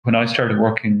when I started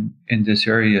working in this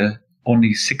area,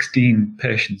 only 16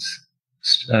 patients'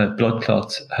 blood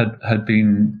clots had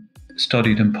been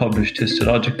studied and published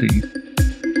histologically.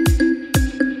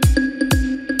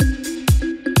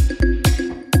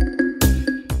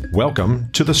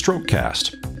 Welcome to the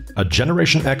Strokecast. A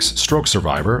Generation X stroke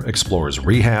survivor explores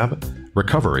rehab,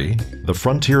 recovery, the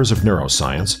frontiers of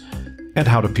neuroscience, and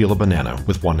how to peel a banana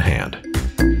with one hand.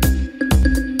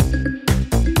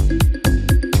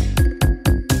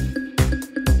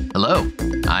 Hello,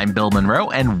 I'm Bill Monroe,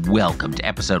 and welcome to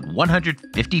episode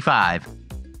 155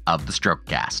 of the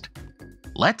Strokecast.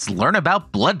 Let's learn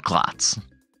about blood clots.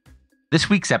 This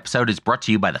week's episode is brought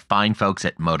to you by the fine folks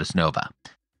at Modus Nova.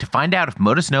 To find out if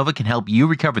Modus Nova can help you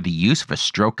recover the use of a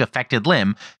stroke-affected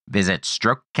limb, visit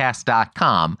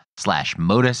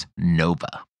strokecast.com/Modus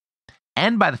Nova.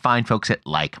 And by the fine folks at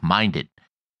Like-Minded.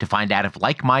 To find out if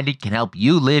Like-Minded can help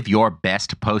you live your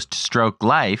best post-stroke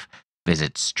life,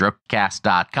 visit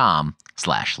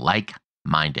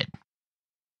strokecast.com/like-minded.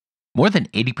 More than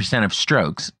 80% of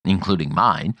strokes, including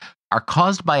mine, are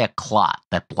caused by a clot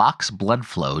that blocks blood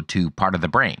flow to part of the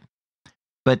brain.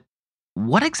 But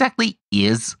what exactly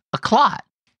is a clot?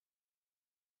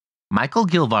 Michael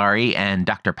Gilvarry and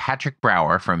Dr. Patrick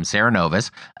Brouwer from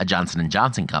Cerenovus, a Johnson &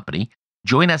 Johnson company,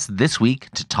 join us this week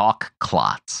to talk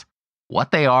clots, what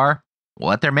they are,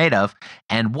 what they're made of,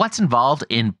 and what's involved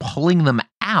in pulling them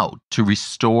out to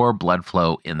restore blood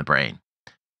flow in the brain.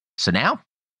 So now,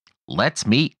 let's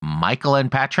meet Michael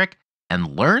and Patrick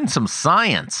and learn some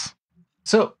science.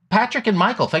 So, Patrick and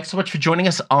Michael, thanks so much for joining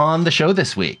us on the show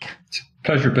this week.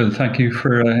 Pleasure, Bill. Thank you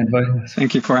for inviting us.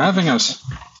 Thank you for having us.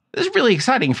 This is really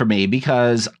exciting for me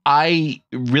because I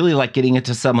really like getting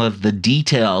into some of the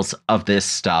details of this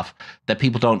stuff that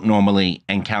people don't normally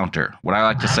encounter. What I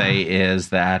like to say is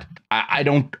that I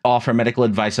don't offer medical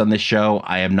advice on this show.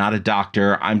 I am not a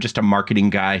doctor. I'm just a marketing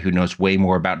guy who knows way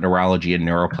more about neurology and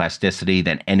neuroplasticity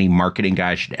than any marketing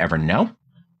guy should ever know.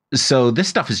 So this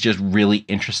stuff is just really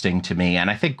interesting to me, and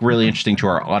I think really interesting to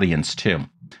our audience too.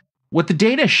 What the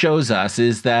data shows us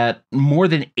is that more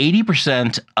than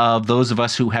 80% of those of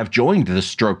us who have joined the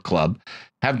stroke club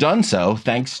have done so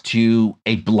thanks to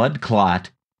a blood clot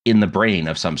in the brain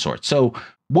of some sort. So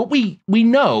what we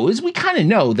know is we kind of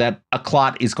know that a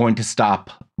clot is going to stop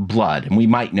blood. And we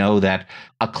might know that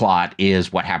a clot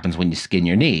is what happens when you skin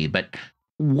your knee. But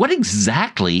what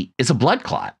exactly is a blood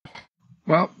clot?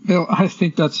 Well, Bill, I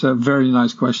think that's a very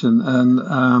nice question.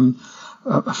 And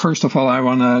first of all, I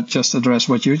want to just address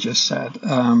what you just said.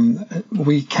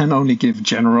 We can only give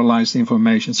generalized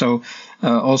information. So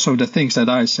also the things that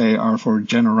I say are for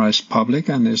generalized public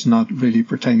and is not really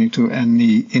pertaining to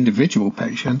any individual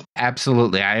patient.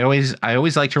 Absolutely. I always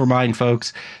like to remind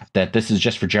folks that this is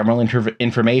just for general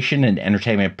information and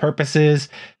entertainment purposes.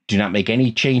 Do not make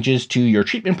any changes to your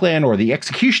treatment plan or the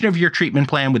execution of your treatment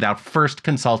plan without first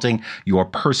consulting your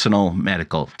personal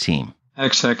medical team.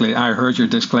 Exactly. I heard your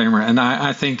disclaimer, and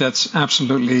I think that's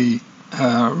absolutely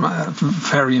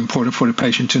very important for the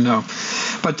patient to know.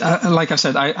 But like I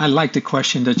said, I like the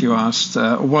question that you asked,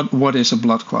 what is a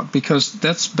blood clot? Because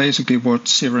that's basically what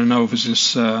Cerenovus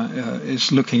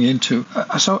is looking into.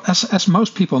 So as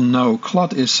most people know,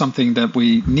 clot is something that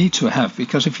we need to have,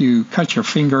 because if you cut your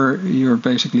finger, you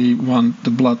basically want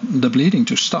the bleeding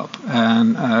to stop.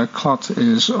 And clot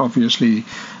is obviously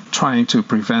trying to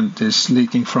prevent this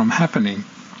leaking from happening.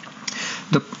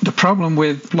 The problem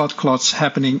with blood clots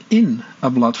happening in a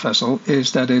blood vessel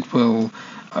is that it will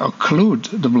occlude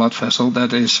the blood vessel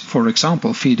that is, for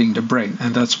example, feeding the brain.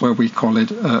 And that's where we call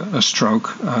it a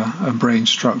stroke, a brain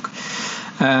stroke.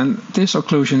 And this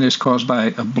occlusion is caused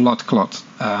by a blood clot.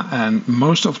 And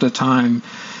most of the time,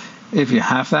 if you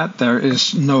have that, there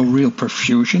is no real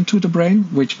perfusion to the brain,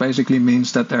 which basically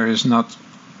means that there is not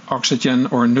oxygen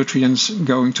or nutrients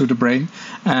going to the brain.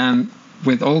 And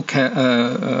with all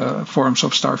forms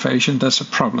of starvation, that's a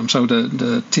problem. So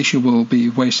the tissue will be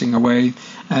wasting away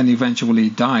and eventually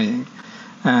dying.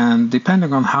 And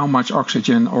depending on how much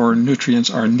oxygen or nutrients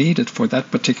are needed for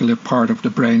that particular part of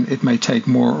the brain, it may take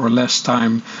more or less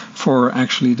time for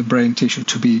actually the brain tissue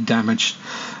to be damaged.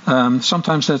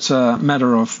 Sometimes that's a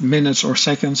matter of minutes or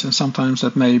seconds, and sometimes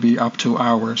that may be up to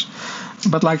hours.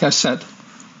 But like I said,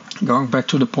 going back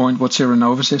to the point what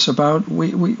Cerenovus is about,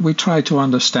 we try to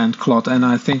understand clot, and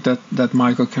I think that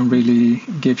Michael can really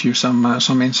give you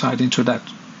some insight into that.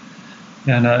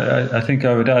 Yeah, and I think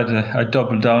I would add, I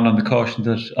double down on the caution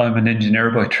that I'm an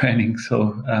engineer by training,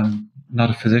 so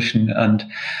not a physician,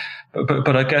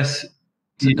 but I guess.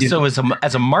 So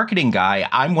as a marketing guy,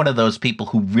 I'm one of those people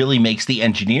who really makes the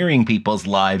engineering people's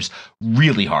lives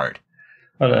really hard.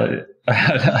 Well,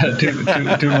 I'll do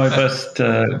my best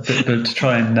to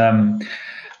try and,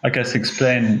 I guess,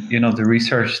 explain, the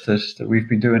research that we've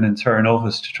been doing in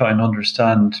Cerenovus to try and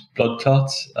understand blood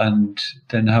clots and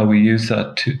then how we use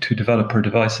that to develop our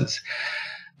devices.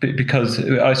 Because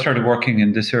I started working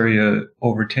in this area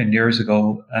over 10 years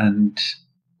ago, and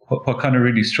what kind of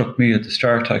really struck me at the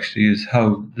start actually is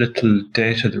how little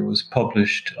data there was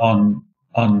published on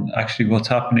actually what's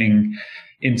happening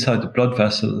inside the blood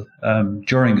vessel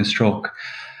during a stroke.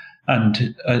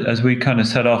 And as we kind of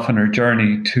set off on our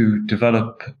journey to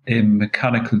develop a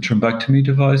mechanical thrombectomy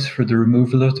device for the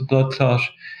removal of the blood clot,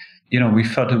 we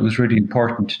felt it was really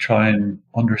important to try and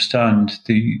understand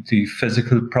the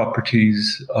physical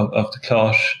properties of the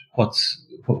clot,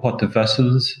 what the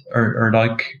vessels are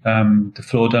like, the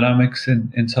flow dynamics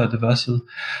inside the vessel.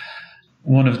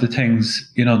 One of the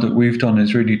things, that we've done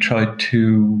is really tried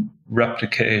to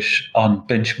replicate on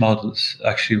bench models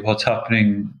actually what's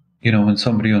happening, when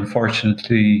somebody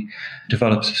unfortunately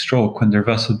develops a stroke, when their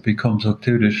vessel becomes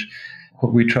occluded.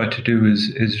 What we try to do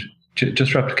is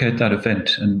just replicate that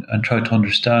event and try to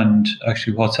understand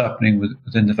actually what's happening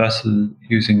within the vessel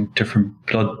using different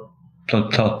blood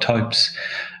clot types.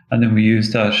 And then we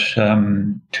use that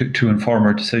to inform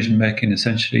our decision making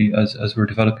essentially as we're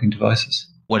developing devices.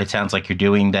 What it sounds like you're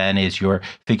doing then is you're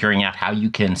figuring out how you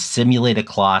can simulate a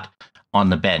clot on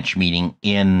the bench, meaning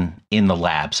in the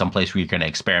lab, someplace where you're going to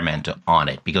experiment on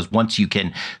it. Because once you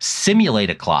can simulate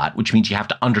a clot, which means you have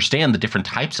to understand the different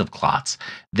types of clots,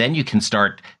 then you can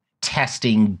start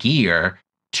testing gear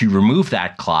to remove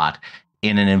that clot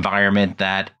in an environment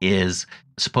that is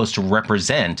supposed to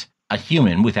represent a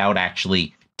human without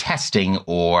actually testing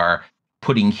or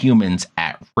putting humans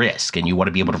at risk. And you want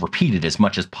to be able to repeat it as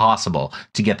much as possible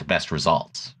to get the best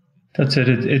results. That's it.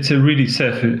 It's a really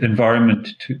safe environment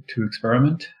to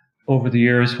experiment. Over the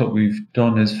years, what we've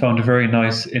done is found a very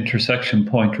nice intersection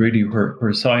point, really,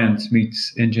 where science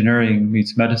meets engineering,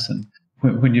 meets medicine.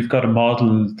 When you've got a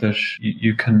model that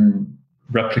you can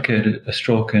replicate a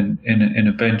stroke in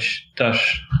a bench, that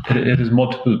it has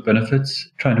multiple benefits.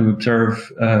 Trying to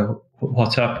observe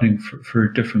what's happening for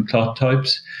different clot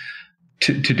types.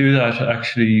 To do that,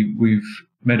 actually, we've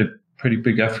made a pretty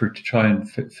big effort to try and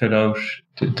fit out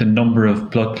the number of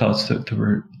blood clots that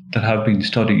have been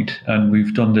studied, and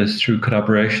we've done this through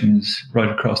collaborations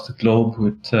right across the globe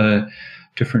with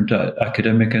different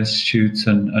academic institutes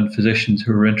and physicians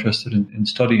who are interested in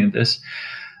studying this.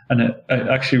 And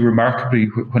actually, remarkably,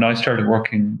 when I started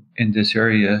working in this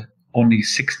area, only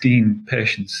 16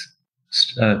 patients'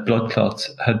 blood clots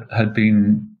had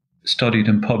been studied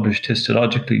and published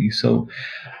histologically. So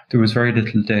there was very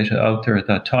little data out there at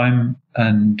that time.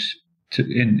 And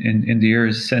in the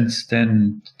years since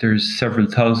then, there's several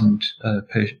thousand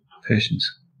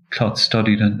patients' clots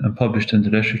studied and published in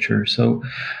the literature. So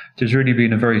there's really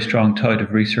been a very strong tide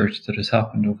of research that has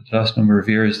happened over the last number of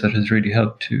years that has really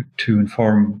helped to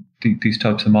inform these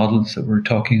types of models that we're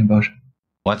talking about.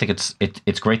 Well, I think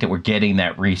it's great that we're getting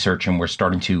that research and we're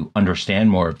starting to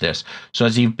understand more of this. So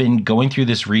as you've been going through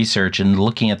this research and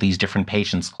looking at these different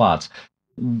patients' clots,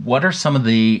 what are some of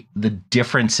the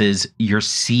differences you're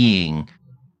seeing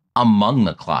among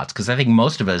the clots? Because I think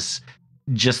most of us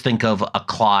just think of a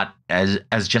clot as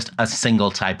just a single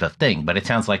type of thing, but it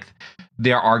sounds like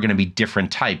there are going to be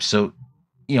different types. So,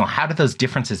 how do those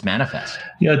differences manifest?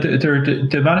 Yeah,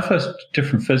 they manifest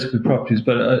different physical properties,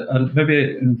 but I'll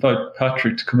maybe invite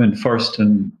Patrick to come in first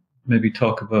and maybe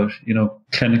talk about,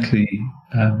 clinically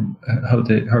how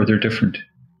they're different.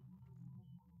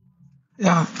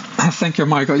 Yeah, thank you,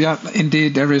 Michael. Yeah,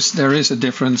 indeed, there is a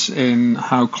difference in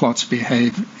how clots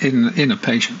behave in a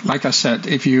patient. Like I said,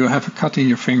 if you have a cut in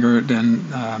your finger, then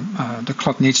the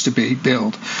clot needs to be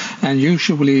built, and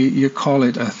usually you call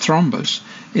it a thrombus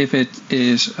if it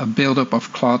is a buildup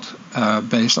of clot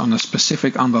based on a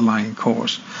specific underlying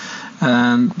cause.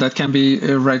 And that can be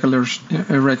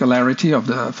irregularity of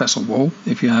the vessel wall.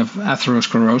 If you have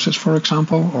atherosclerosis, for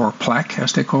example, or plaque,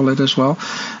 as they call it as well,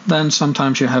 then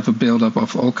sometimes you have a buildup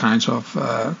of all kinds of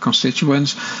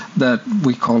constituents that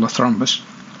we call a thrombus.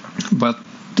 But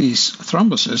these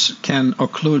thrombuses can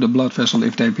occlude a blood vessel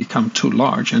if they become too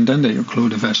large, and then they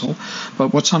occlude a vessel.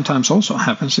 But what sometimes also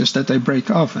happens is that they break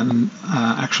off and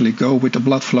actually go with the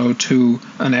blood flow to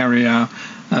an area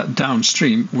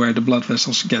downstream, where the blood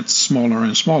vessels get smaller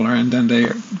and smaller, and then they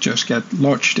just get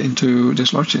dislodged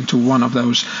into one of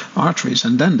those arteries,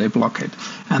 and then they block it.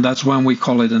 And that's when we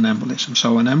call it an embolism.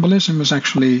 So an embolism is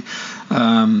actually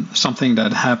something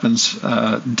that happens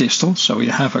distal. So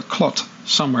you have a clot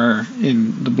somewhere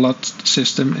in the blood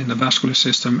system, in the vascular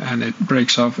system, and it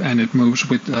breaks off and it moves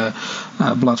with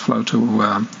blood flow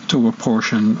to a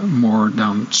portion more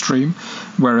downstream.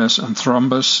 Whereas a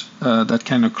thrombus, that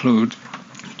can occlude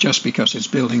just because it's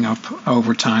building up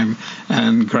over time,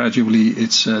 and gradually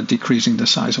it's decreasing the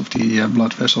size of the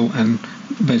blood vessel and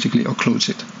basically occludes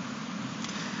it.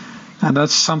 And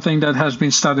that's something that has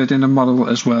been studied in the model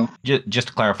as well. Just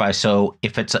to clarify, so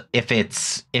if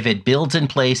it builds in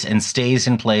place and stays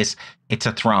in place, it's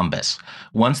a thrombus.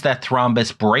 Once that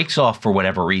thrombus breaks off for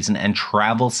whatever reason and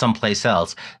travels someplace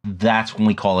else, that's when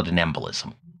we call it an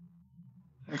embolism.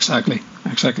 Exactly.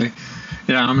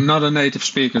 Yeah, I'm not a native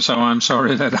speaker, so I'm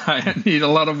sorry that I need a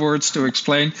lot of words to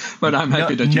explain, but I'm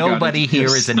happy that you got it. Nobody here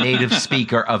is a native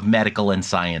speaker of medical and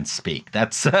science speak.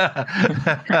 That's that's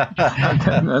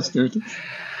good.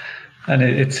 And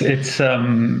it's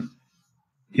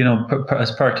you know,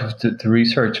 as part of the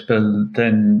research, Bill,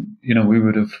 then, you know, we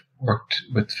would have worked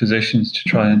with physicians to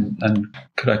try and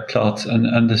collect clots,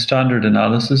 and the standard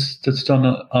analysis that's done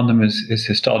on them is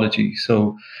histology.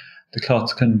 So the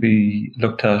clots can be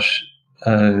looked at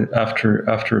after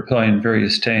applying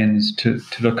various stains to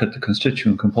look at the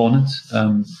constituent components,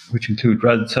 which include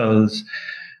red cells,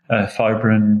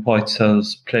 fibrin, white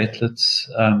cells, platelets,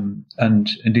 and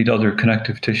indeed other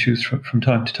connective tissues from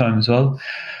time to time as well.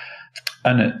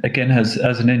 And again, as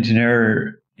an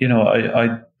engineer, you know,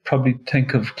 I probably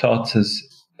think of clots as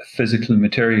physical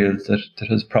material that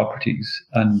has properties,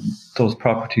 and those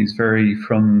properties vary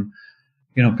from,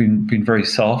 you know, being very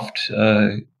soft,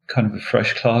 kind of a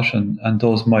fresh clot, and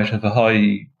those might have a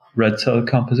high red cell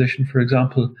composition, for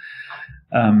example.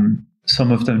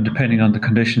 Some of them, depending on the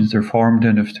conditions they're formed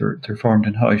in, if they're formed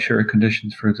in high shear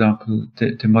conditions, for example,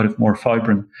 they might have more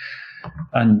fibrin.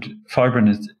 And fibrin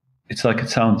it's like it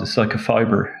sounds, it's like a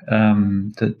fiber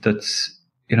that's,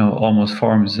 you know, almost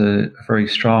forms a very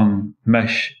strong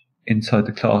mesh inside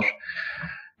the clot.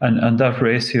 And that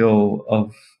ratio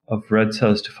of red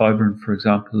cells to fibrin, for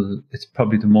example, it's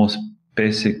probably the most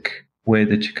basic way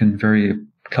that you can vary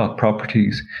clot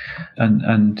properties,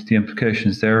 and the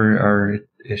implications there are it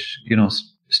you know,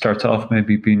 starts off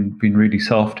maybe being really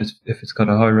soft if it's got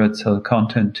a high red cell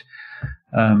content,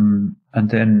 and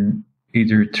then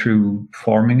either through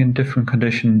forming in different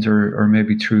conditions or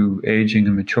maybe through aging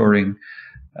and maturing,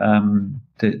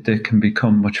 they can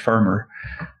become much firmer,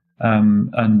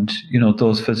 and you know,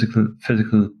 those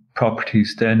physical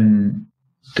properties then.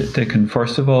 They can,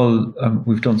 first of all,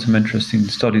 we've done some interesting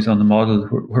studies on the model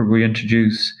where we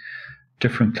introduce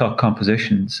different clot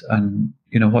compositions, and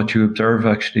you know, what you observe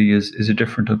actually is a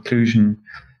different occlusion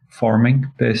forming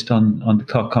based on the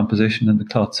clot composition and the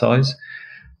clot size.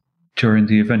 During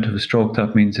the event of a stroke,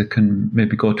 that means it can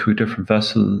maybe go to a different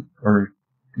vessel, or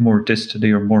more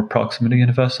distally or more proximally in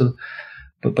a vessel,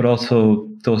 but also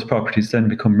those properties then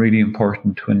become really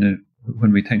important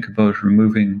when we think about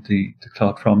removing the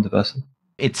clot from the vessel.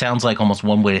 It sounds like almost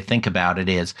one way to think about it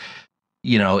is,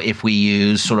 you know, if we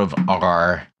use sort of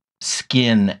our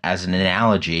skin as an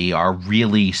analogy, our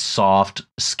really soft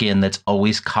skin that's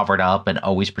always covered up and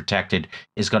always protected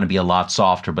is going to be a lot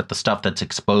softer. But the stuff that's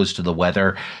exposed to the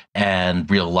weather and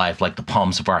real life, like the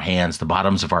palms of our hands, the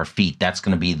bottoms of our feet, that's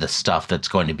going to be the stuff that's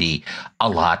going to be a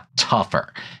lot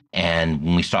tougher. And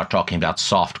when we start talking about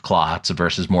soft clots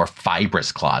versus more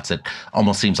fibrous clots, it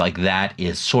almost seems like that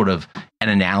is sort of an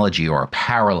analogy or a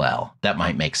parallel that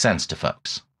might make sense to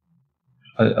folks.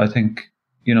 I think,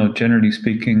 you know, generally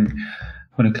speaking,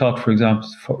 when a clot, for example,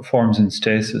 forms in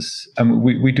stasis, and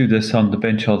we do this on the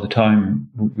bench all the time,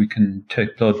 we can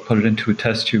take blood, put it into a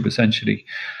test tube essentially.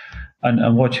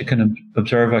 And what you can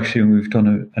observe actually, and we've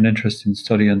done an interesting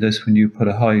study on this, when you put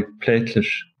a high platelet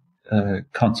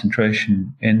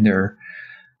concentration in there,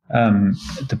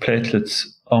 the platelets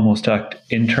almost act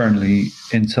internally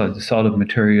inside the solid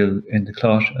material in the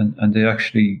clot, and they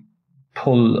actually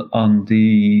pull on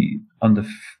the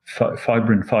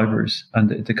fibrin fibers, and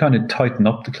they kind of tighten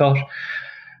up the clot.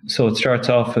 So it starts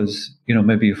off as, you know,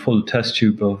 maybe a full test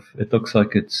tube of, it looks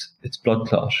like it's blood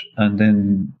clot, and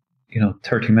then, you know,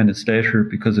 30 minutes later,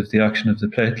 because of the action of the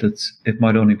platelets, it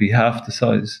might only be half the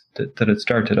size that it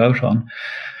started out on.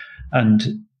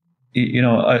 And, you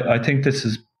know, I think this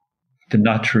is the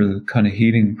natural kind of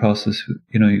healing process.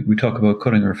 You know, we talk about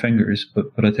cutting our fingers,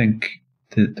 but I think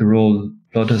the role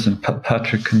blood has, and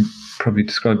Patrick can probably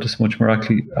describe this much more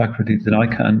accurately than I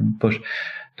can, but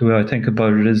the way I think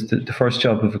about it is that the first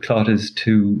job of a clot is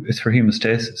for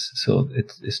hemostasis. So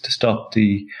it's to stop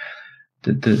the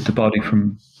body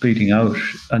from bleeding out,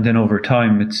 and then over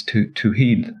time it's to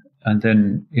heal, and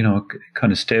then it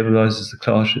kind of stabilizes the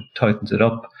clot, it tightens it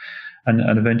up,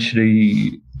 and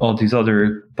eventually all these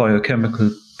other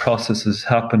biochemical processes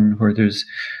happen where there's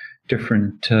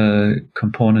different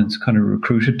components kind of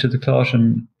recruited to the clot,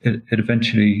 and it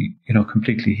eventually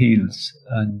completely heals.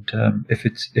 And if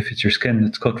it's your skin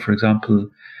that's cut, for example,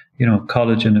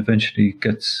 collagen eventually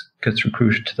gets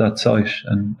recruited to that site,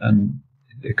 and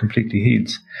it completely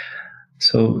heals.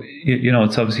 So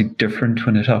it's obviously different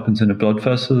when it happens in a blood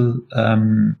vessel,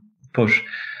 but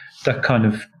that kind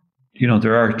of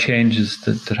there are changes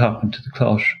that happen to the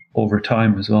clot over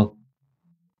time as well.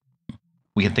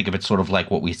 We can think of it sort of like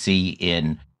what we see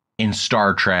in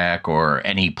Star Trek or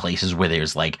any places where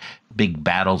there's like big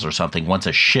battles or something. Once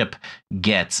a ship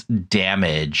gets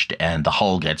damaged and the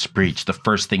hull gets breached, the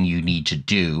first thing you need to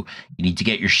do, you need to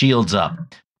get your shields up.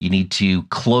 You need to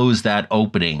close that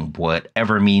opening,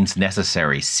 whatever means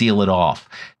necessary, seal it off.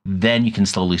 Then you can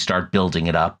slowly start building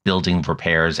it up, building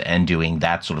repairs and doing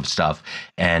that sort of stuff.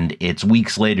 And it's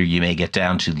weeks later, you may get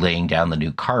down to laying down the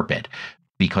new carpet,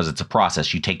 because it's a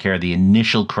process. You take care of the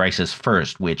initial crisis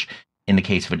first, which in the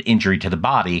case of an injury to the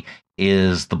body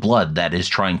is the blood that is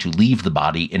trying to leave the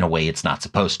body in a way it's not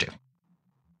supposed to.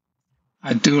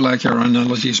 I do like your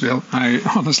analogies, Bill. I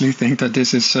honestly think that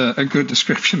this is a good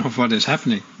description of what is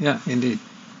happening. Yeah, indeed.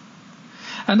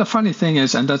 And the funny thing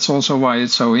is, and that's also why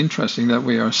it's so interesting that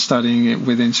we are studying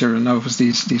within Cerenovus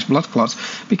these blood clots,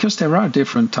 because there are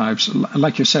different types.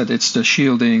 Like you said, it's the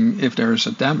shielding if there is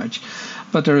a damage,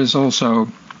 but there is also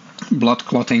blood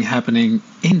clotting happening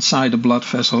inside a blood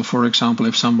vessel. For example,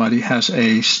 if somebody has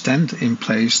a stent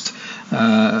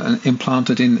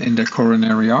implanted in their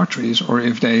coronary arteries, or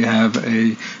if they have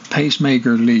a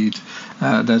pacemaker lead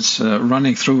that's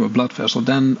running through a blood vessel,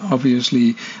 then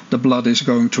obviously the blood is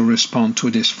going to respond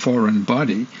to this foreign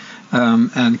body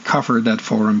and cover that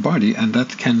foreign body, and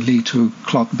that can lead to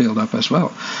clot buildup as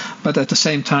well. But at the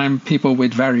same time, people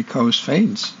with varicose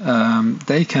veins,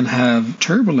 they can have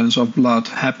turbulence of blood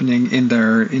happening in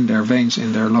their veins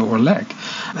in their lower leg,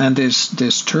 and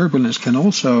this turbulence can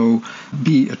also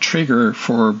be a trigger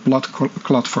for blood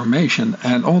clot formation.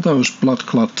 And all those blood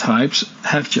clot types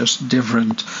have just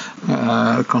different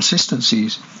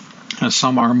consistencies. And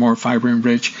some are more fibrin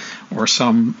rich, or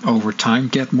some over time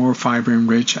get more fibrin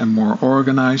rich and more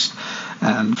organized.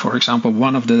 And for example,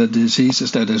 one of the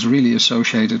diseases that is really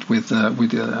associated with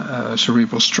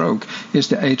cerebral stroke is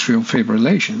the atrial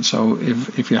fibrillation. So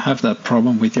if you have that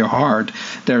problem with your heart,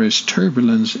 there is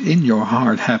turbulence in your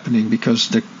heart happening because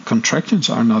the contractions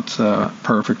are not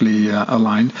perfectly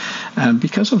aligned. And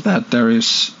because of that, there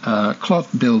is clot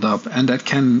buildup, and that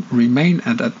can remain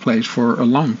at that place for a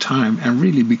long time and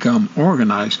really become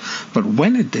organized. But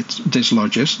when it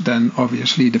dislodges, then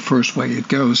obviously the first way it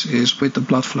goes is with the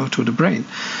blood flow to the brain.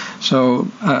 So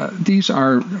these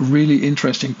are really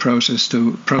interesting processes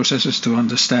to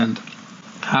understand.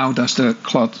 How does the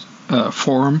clot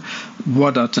form?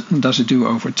 What does it do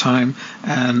over time?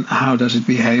 And how does it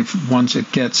behave once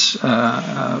it gets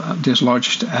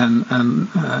dislodged and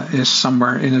is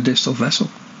somewhere in a distal vessel?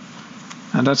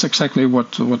 And that's exactly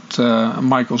what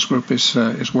Michael's group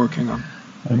is working on.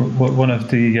 One of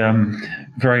the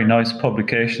very nice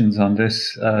publications on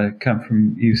this came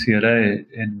from UCLA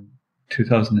in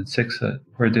 2006,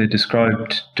 where they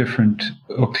described different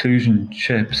occlusion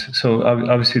shapes. So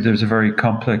obviously there's a very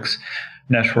complex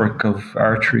network of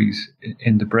arteries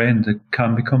in the brain that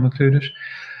can become occluded.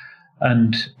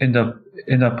 And in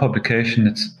that publication,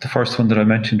 it's the first one that I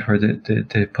mentioned, where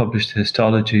they published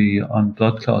histology on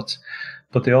blood clots,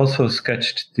 but they also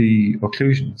sketched the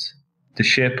occlusions, the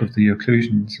shape of the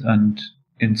occlusions. And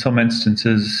in some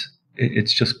instances,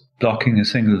 it's just blocking a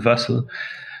single vessel.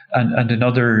 And in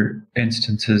other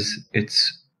instances,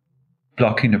 it's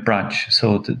blocking a branch.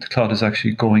 So the clot is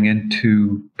actually going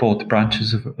into both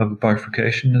branches of a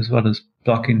bifurcation, as well as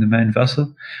blocking the main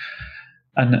vessel.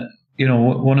 And,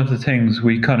 one of the things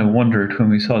we kind of wondered when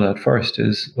we saw that first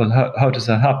is, well, how does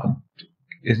that happen?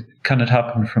 Can it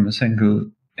happen from a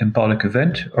single embolic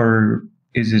event, or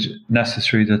is it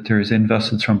necessary that there is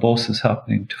in-vessel thrombosis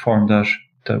happening to form that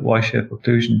Y-shaped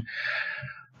occlusion?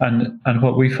 And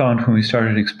what we found when we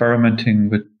started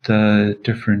experimenting with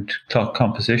different clot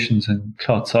compositions and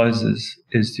clot sizes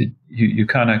is that you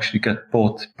can actually get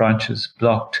both branches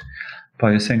blocked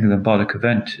by a single embolic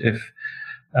event. If,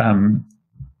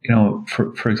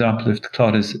 for example, if the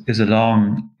clot is a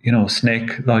long,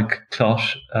 snake-like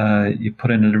clot, you put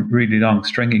in a really long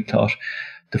stringy clot,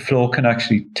 the flow can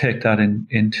actually take that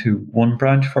into one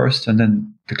branch first, and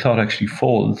then the clot actually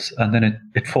folds, and then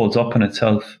it folds up on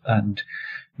itself, and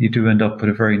you do end up with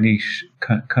a very neat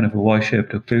kind of a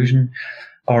Y-shaped occlusion.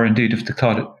 Or indeed, if the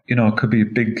clot, it could be a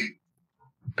big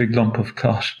lump of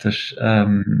clot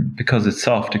that, because it's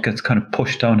soft, it gets kind of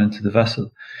pushed down into the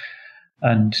vessel.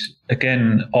 And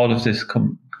again, all of this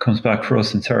comes back for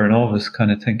us in Cerenovus,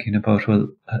 kind of thinking about, well,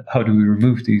 how do we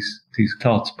remove these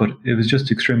clots? But it was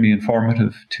just extremely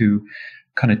informative to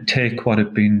kind of take what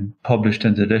had been published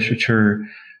in the literature,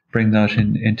 bring that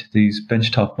into these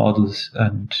benchtop models,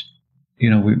 and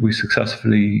we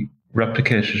successfully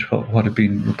replicated what had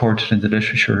been reported in the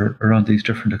literature around these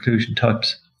different occlusion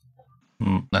types.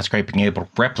 That's great. Being able to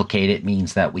replicate it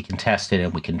means that we can test it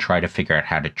and we can try to figure out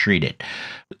how to treat it.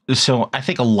 So I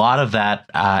think a lot of that,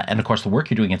 and of course the work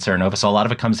you're doing at Cerenovus, a lot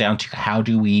of it comes down to how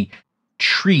do we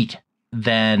treat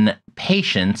then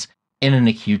patients in an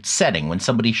acute setting when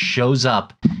somebody shows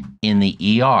up in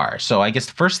the ER. So I guess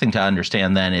the first thing to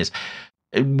understand then is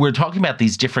we're talking about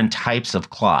these different types of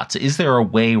clots. Is there a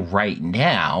way right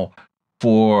now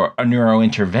for a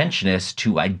neurointerventionist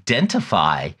to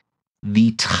identify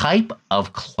the type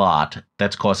of clot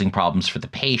that's causing problems for the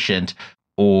patient,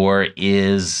 or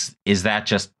is that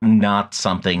just not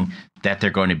something that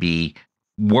they're going to be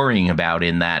worrying about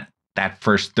in that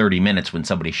first 30 minutes when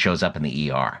somebody shows up in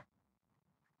the ER?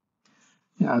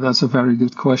 Yeah, that's a very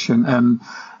good question. And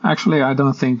actually, I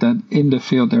don't think that in the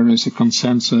field there is a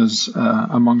consensus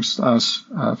amongst us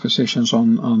physicians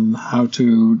on how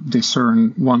to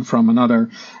discern one from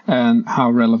another and how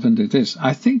relevant it is.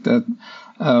 I think that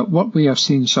what we have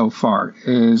seen so far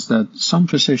is that some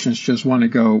physicians just want to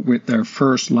go with their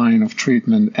first line of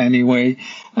treatment anyway,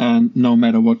 and no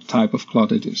matter what type of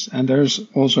clot it is. And there's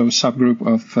also a subgroup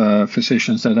of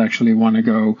physicians that actually want to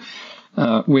go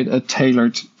with a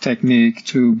tailored technique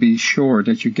to be sure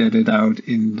that you get it out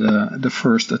in the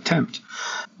first attempt.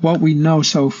 What we know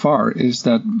so far is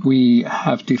that we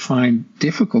have defined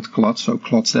difficult clots, so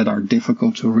clots that are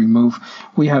difficult to remove.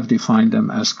 We have defined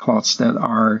them as clots that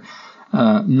are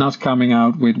not coming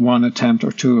out with one attempt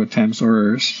or two attempts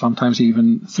or sometimes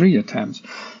even 3 attempts.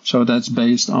 So that's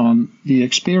based on the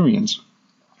experience.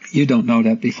 You don't know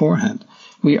that beforehand.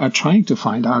 We are trying to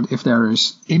find out if there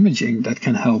is imaging that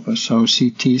can help us. So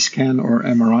CT scan or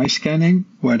MRI scanning,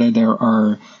 whether there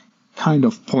are kind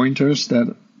of pointers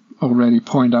that already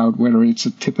point out whether it's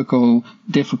a typical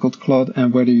difficult clot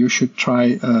and whether you should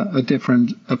try a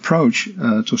different approach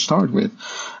to start with.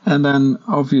 And then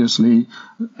obviously,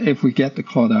 if we get the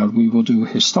clot out, we will do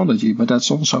histology, but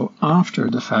that's also after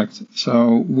the fact.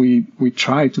 So we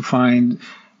try to find,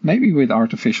 maybe with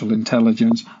artificial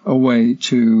intelligence, a way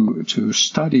to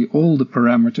study all the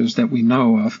parameters that we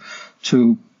know of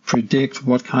to predict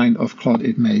what kind of clot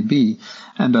it may be.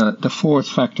 And the fourth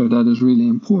factor that is really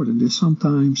important is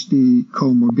sometimes the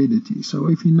comorbidity. So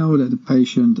if you know that a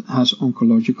patient has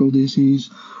oncological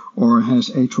disease or has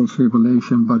atrial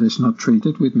fibrillation but is not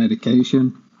treated with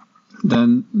medication,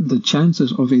 then the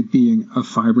chances of it being a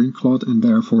fibrin clot and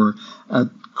therefore a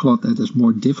clot that is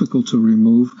more difficult to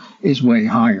remove is way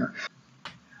higher.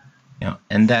 Yeah,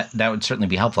 and that would certainly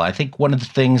be helpful. I think one of the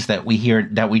things that we hear,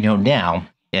 that we know now,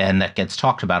 and that gets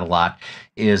talked about a lot,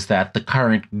 is that the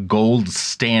current gold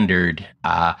standard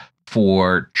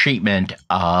for treatment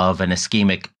of an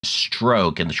ischemic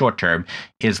stroke in the short term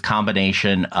is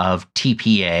combination of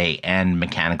TPA and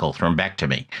mechanical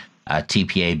thrombectomy.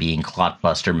 TPA being clot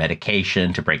buster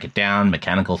medication to break it down,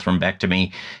 mechanical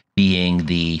thrombectomy being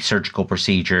the surgical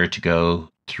procedure to go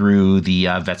through the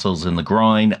vessels in the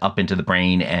groin up into the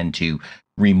brain and to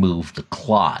remove the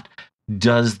clot.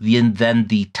 Does then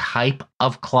the type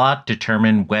of clot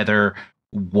determine whether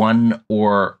one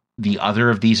or the other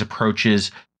of these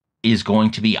approaches is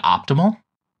going to be optimal?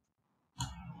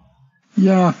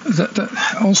 Yeah,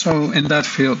 also in that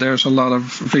field, there's a lot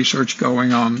of research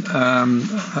going on,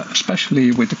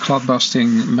 especially with the clot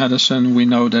busting medicine. We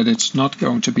know that it's not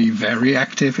going to be very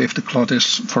active if the clot is,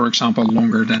 for example,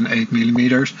 longer than 8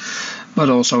 millimeters. But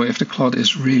also if the clot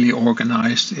is really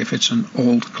organized, if it's an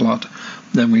old clot,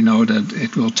 then we know that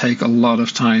it will take a lot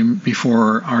of time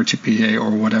before RTPA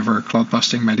or whatever clot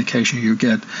busting medication you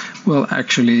get will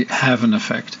actually have an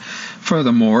effect.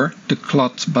 Furthermore, the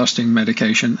clot busting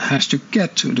medication has to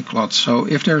get to the clot. So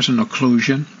if there's an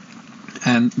occlusion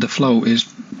and the flow is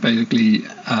basically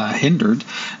hindered,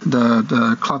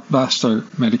 the clot buster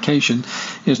medication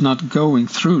is not going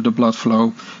through the blood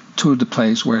flow to the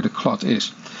place where the clot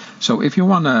is. So if you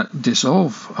want to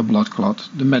dissolve a blood clot,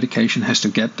 the medication has to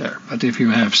get there. But if you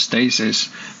have stasis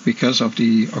because of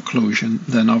the occlusion,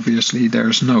 then obviously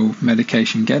there's no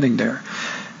medication getting there.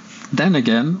 Then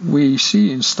again, we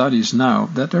see in studies now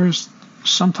that there's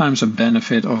sometimes a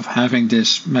benefit of having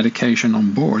this medication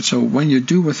on board. So when you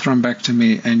do a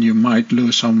thrombectomy and you might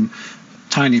lose some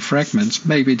tiny fragments,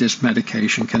 maybe this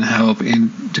medication can help in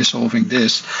dissolving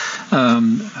this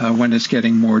when it's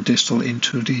getting more distal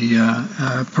into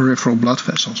the peripheral blood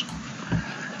vessels.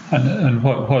 And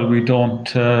while we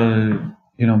don't,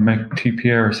 make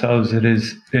TPA ourselves, it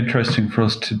is interesting for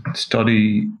us to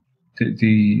study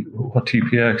what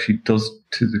TPA actually does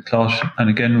to the clot. And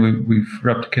again, we've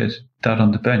replicated that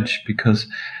on the bench because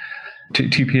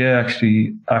TPA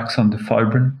actually acts on the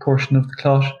fibrin portion of the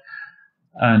clot.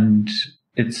 And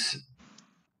it's,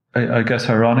 I guess,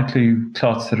 ironically,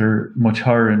 clots that are much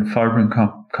higher in fibrin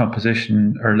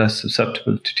composition are less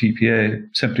susceptible to TPA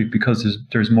simply because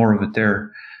there's more of it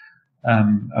there.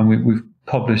 And we've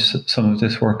published some of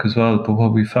this work as well. But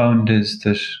what we found is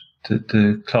that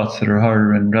the clots that are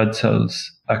higher in red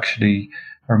cells actually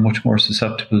are much more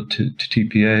susceptible to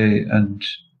TPA, and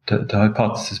the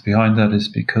hypothesis behind that is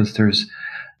because there's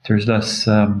less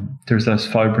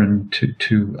fibrin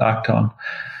to act on.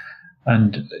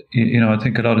 And I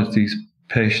think a lot of these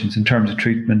patients, in terms of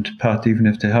treatment path, even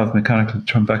if they have mechanical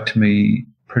thrombectomy,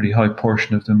 pretty high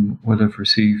portion of them will have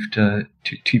received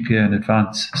TPA in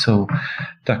advance. So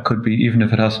that could be, even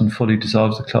if it hasn't fully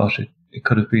dissolved the clot, it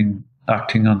could have been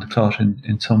acting on the clot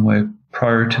in some way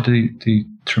prior to the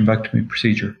thrombectomy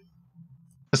procedure.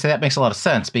 So that makes a lot of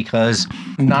sense, because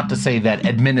not to say that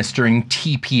administering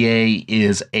TPA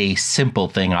is a simple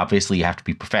thing. Obviously, you have to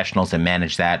be professionals and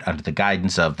manage that under the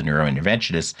guidance of the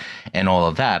neurointerventionists and all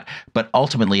of that. But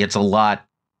ultimately, there's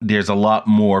a lot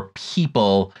more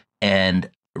people and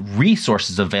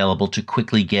resources available to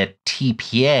quickly get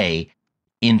TPA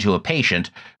into a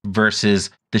patient versus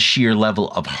the sheer level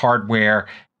of hardware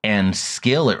and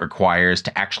skill it requires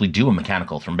to actually do a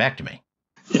mechanical thrombectomy.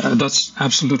 Yeah, that's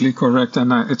absolutely correct,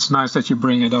 and it's nice that you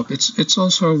bring it up. It's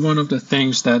also one of the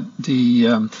things that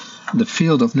the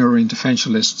field of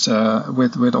neurointerventionists,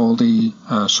 with all the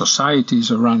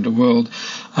societies around the world,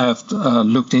 have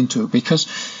looked into, because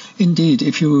indeed,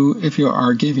 if you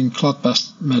are giving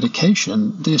clot-busting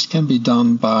medication, this can be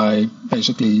done by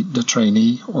basically the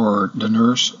trainee or the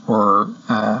nurse or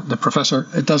the professor.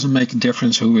 It doesn't make a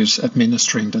difference who is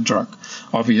administering the drug.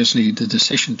 Obviously, the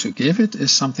decision to give it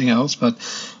is something else, but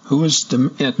who is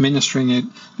administering it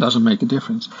doesn't make a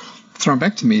difference.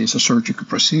 Thrombectomy is a surgical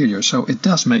procedure, so it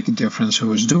does make a difference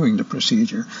who is doing the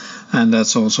procedure, and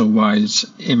that's also why it's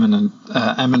eminent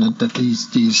that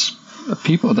these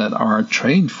people that are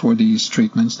trained for these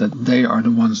treatments, that they are the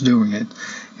ones doing it.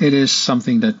 It is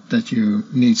something that you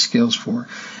need skills for.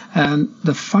 And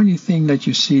the funny thing that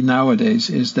you see nowadays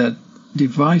is that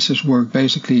devices work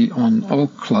basically on all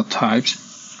clot types,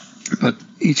 but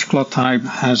each clot type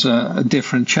has a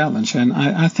different challenge. And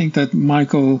I think that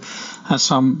Michael has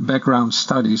some background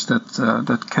studies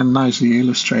that can nicely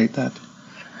illustrate that.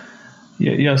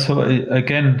 Yeah. So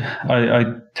again,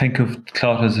 I think of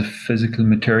clot as a physical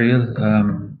material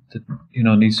that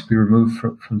needs to be removed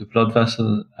from the blood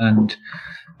vessel. And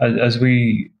as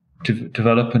we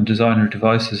develop and design our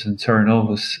devices in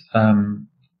Cerenovus,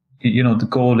 the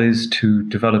goal is to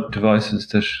develop devices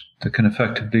that can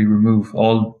effectively remove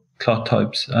all clot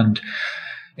types. And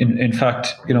in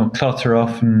fact, clots are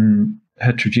often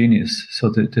heterogeneous,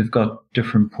 so that they've got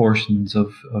different portions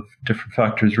of different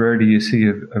factors. Rarely you see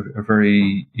a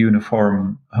very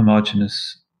uniform,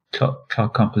 homogeneous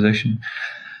clot composition.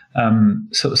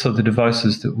 So the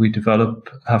devices that we develop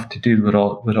have to deal with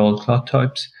all clot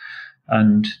types.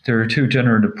 And there are two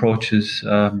general approaches.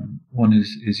 One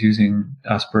is using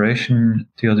aspiration.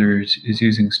 The other is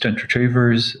using stent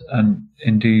retrievers. And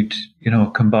indeed,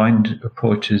 a combined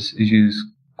approach is used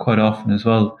quite often as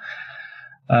well.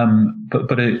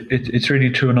 But it's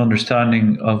really through an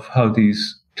understanding of how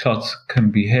these clots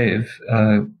can behave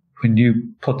when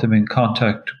you put them in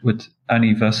contact with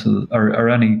any vessel or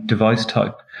any device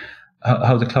type.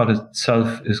 How the clot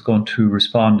itself is going to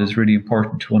respond is really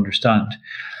important to understand.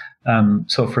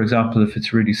 So, for example, if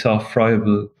it's a really soft,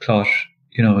 friable clot,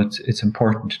 it's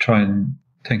important to try and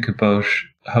think about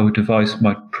how a device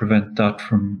might prevent that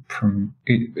from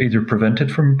either prevent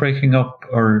it from breaking up,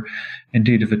 or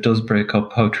indeed, if it does break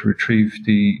up, how to retrieve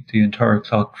the entire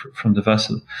clot from the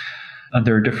vessel. And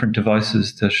there are different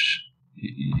devices that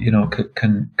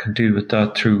can deal with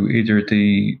that through either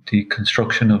the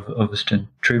construction of a stent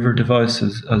retriever device,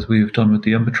 as we have done with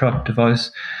the EmboTrap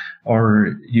device,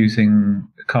 or using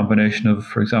a combination of,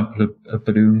 for example, a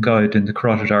balloon guide in the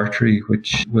carotid artery,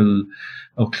 which will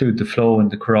occlude the flow in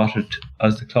the carotid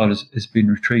as the clot is being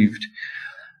retrieved.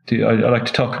 I like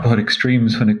to talk about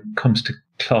extremes when it comes to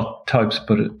clot types,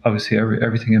 but obviously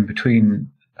everything in between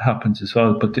happens as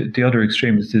well. But the other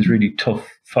extreme is these really tough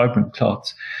fibrin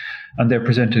clots, and they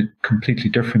present a completely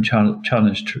different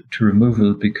challenge to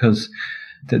removal, because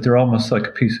they're almost like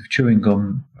a piece of chewing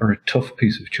gum, or a tough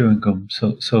piece of chewing gum.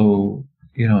 So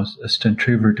a stent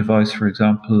retriever device, for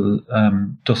example,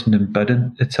 doesn't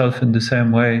embed itself in the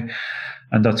same way.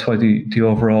 And that's why the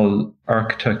overall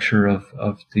architecture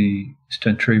of the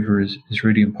stent retriever is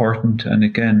really important. And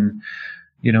again,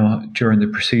 during the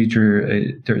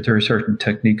procedure, there are certain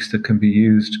techniques that can be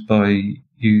used by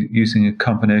using a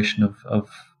combination of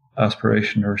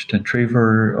aspiration or stent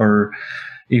retriever, or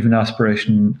even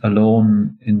aspiration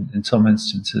alone in some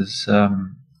instances,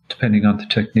 depending on the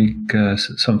technique.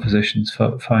 Some physicians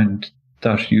find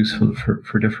that useful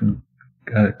for different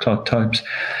clot types.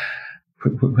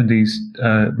 When these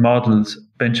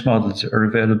bench models are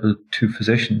available to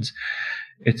physicians,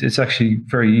 it's actually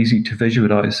very easy to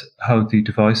visualize how the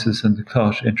devices and the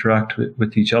clot interact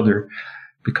with each other,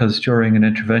 because during an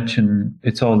intervention,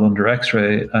 it's all under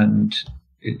X-ray, and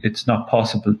it's not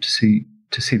possible to see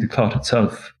the clot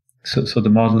itself. So the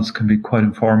models can be quite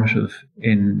informative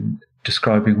in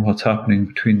describing what's happening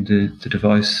between the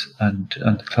device and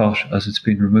the clot as it's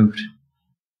being removed.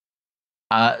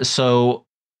 So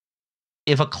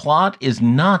if a clot is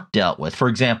not dealt with, for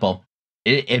example,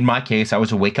 in my case, I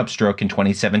was a wake-up stroke in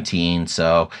 2017.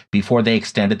 So before they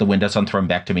extended the windows on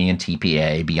thrombectomy and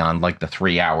TPA beyond like the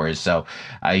 3 hours. So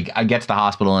I get to the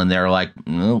hospital and they're like,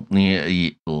 no,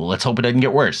 let's hope it doesn't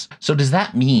get worse. So does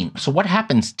that mean, so what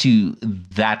happens to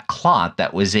that clot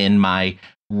that was in my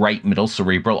right middle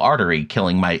cerebral artery,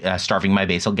 starving my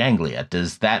basal ganglia?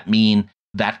 Does that mean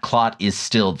that clot is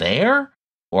still there?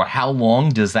 Or how long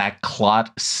does that clot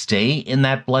stay in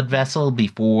that blood vessel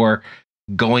before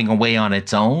going away on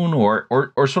its own? Or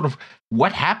sort of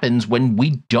what happens when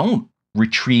we don't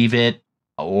retrieve it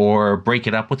or break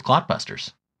it up with clot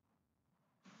busters?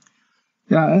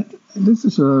 Yeah, this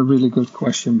is a really good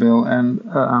question, Bill, and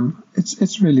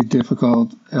it's really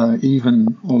difficult,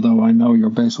 even although I know your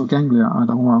basal ganglia are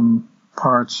the one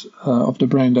parts of the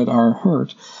brain that are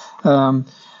hurt,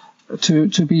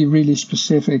 to be really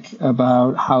specific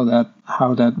about how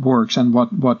that works and what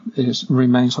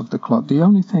remains of the clot. The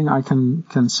only thing I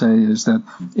can say is that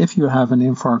if you have an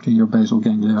infarct in your basal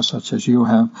ganglia, such as you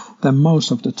have, then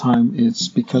most of the time it's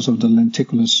because of the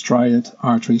lenticular striate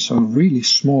artery, so really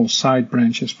small side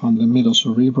branches from the middle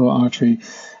cerebral artery,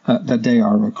 that they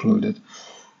are occluded.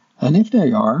 And if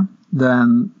they are,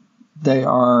 then they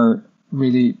are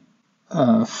really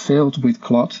filled with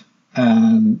clot,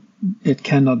 and it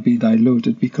cannot be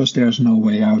diluted because there's no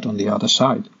way out on the other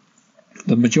side.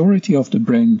 The majority of the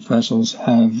brain vessels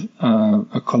have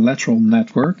a collateral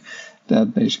network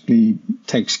that basically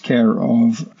takes care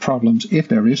of problems. If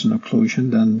there is an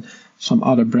occlusion, then some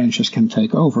other branches can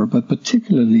take over. But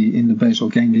particularly in the basal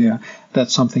ganglia,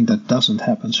 that's something that doesn't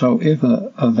happen. So if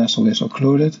a vessel is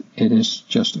occluded, it is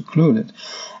just occluded.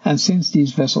 And since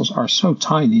these vessels are so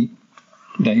tiny,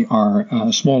 they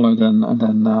are smaller than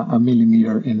a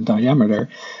millimeter in diameter,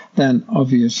 then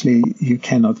obviously you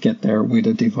cannot get there with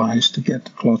a device to get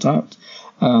the clot out.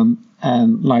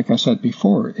 And like I said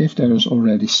before, if there is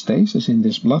already stasis in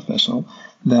this blood vessel,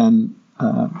 then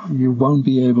you won't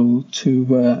be able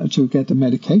to get the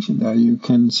medication there. You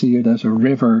can see it as a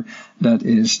river that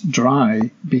is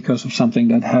dry because of something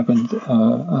that happened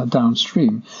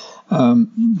downstream.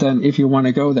 Then if you want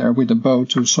to go there with a boat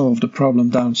to solve the problem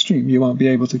downstream, you won't be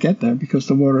able to get there because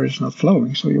the water is not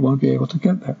flowing, so you won't be able to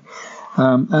get there.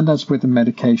 And that's with the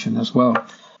medication as well.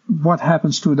 What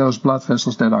happens to those blood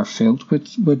vessels that are filled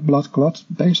with blood clot?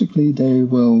 Basically, they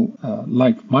will,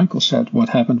 like Michael said, what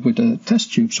happened with the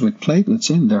test tubes with platelets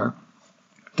in there,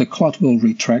 the clot will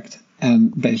retract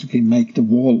and basically make the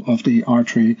wall of the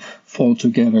artery fall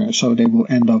together, so they will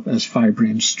end up as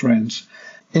fibrin strands.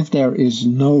 If there is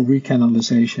no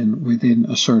recanalization within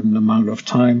a certain amount of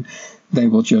time, they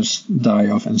will just die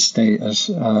off and stay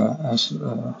as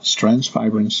strands,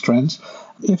 fibrin strands.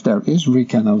 If there is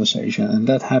recanalization, and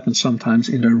that happens sometimes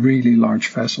in the really large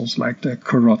vessels like the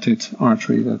carotid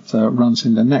artery that runs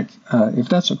in the neck, if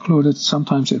that's occluded,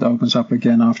 sometimes it opens up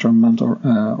again after a month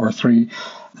or 3,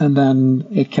 and then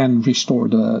it can restore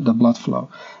the blood flow.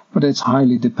 But it's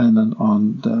highly dependent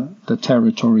on the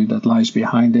territory that lies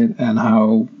behind it and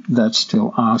how that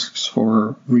still asks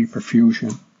for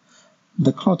reperfusion.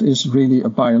 The clot is really a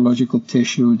biological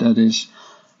tissue that is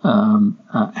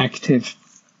active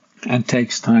and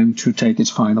takes time to take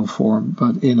its final form.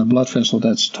 But in a blood vessel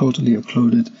that's totally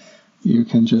occluded, you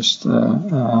can just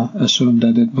assume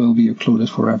that it will be occluded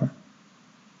forever.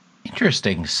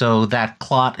 Interesting. So that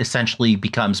clot essentially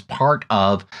becomes part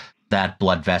of that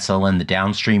blood vessel and the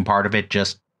downstream part of it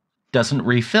just doesn't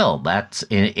refill. That's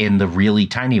in the really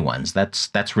tiny ones.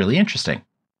 That's really interesting.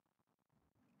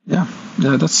 Yeah,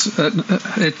 that's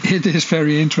it is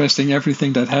very interesting.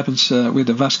 Everything that happens with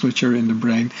the vasculature in the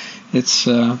brain, it's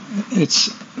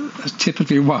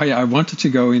typically why I wanted to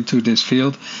go into this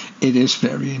field. It is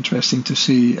very interesting to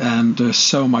see, and there's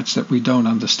so much that we don't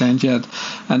understand yet,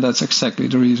 and that's exactly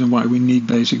the reason why we need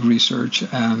basic research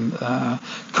and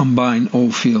combine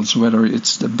all fields, whether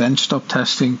it's the benchtop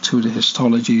testing to the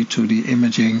histology to the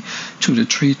imaging to the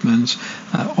treatments.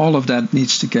 All of that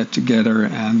needs to get together,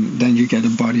 and then you get a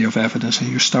body of evidence and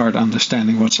you start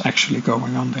understanding what's actually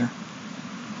going on there.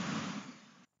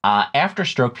 After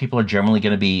stroke, people are generally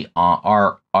going to be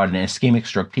on an ischemic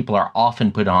stroke. People are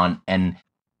often put on an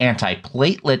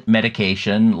antiplatelet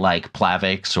medication like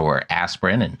Plavix or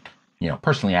aspirin, and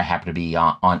personally, I happen to be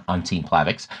on Team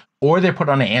Plavix. Or they're put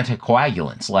on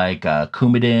anticoagulants like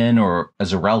Coumadin or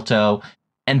Xarelto.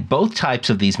 And both types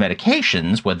of these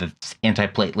medications, whether it's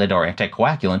antiplatelet or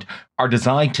anticoagulant, are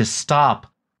designed to stop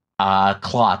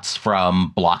clots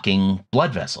from blocking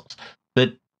blood vessels.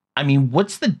 But I mean,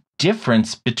 what's the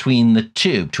difference between the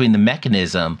two, between the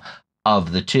mechanism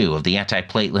of the two, of the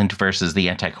antiplatelet versus the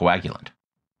anticoagulant?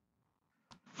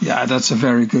 Yeah, that's a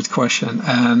very good question,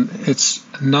 and it's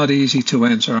not easy to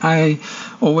answer. I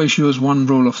always use one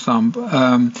rule of thumb.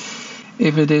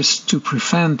 If it is to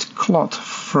prevent clot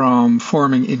from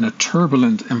forming in a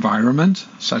turbulent environment,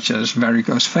 such as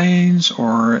varicose veins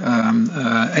or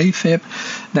AFib,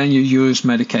 then you use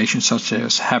medications such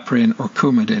as heparin or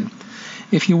Coumadin.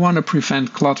 If you want to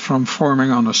prevent clot from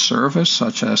forming on a surface,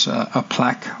 such as a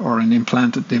plaque or an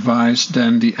implanted device,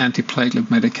 then the antiplatelet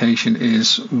medication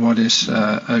is what is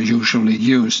usually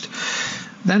used.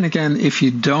 Then again, if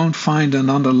you don't find an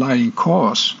underlying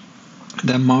cause,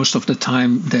 then most of the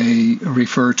time they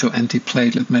refer to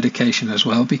antiplatelet medication as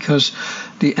well, because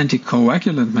the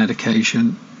anticoagulant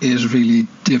medication is really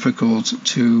difficult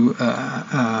to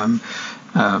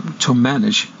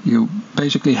manage. You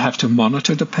basically have to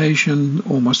monitor the patient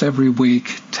almost every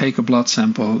week, take a blood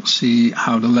sample, see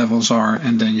how the levels are,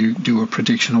 and then you do a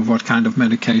prediction of what kind of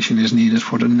medication is needed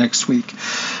for the next week.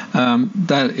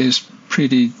 That is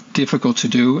pretty difficult to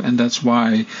do, and that's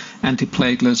why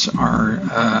antiplatelets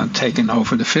are taken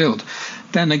over the field.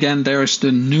 Then again, there's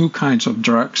the new kinds of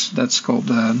drugs that's called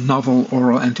the novel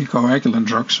oral anticoagulant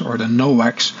drugs, or the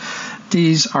NOACs.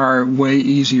 These are way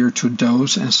easier to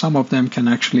dose, and some of them can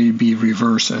actually be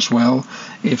reversed as well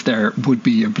if there would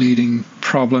be a bleeding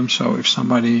problem. So if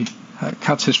somebody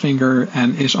cuts his finger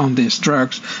and is on these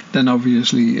drugs, then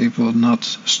obviously it will not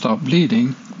stop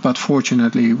bleeding. But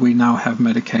fortunately, we now have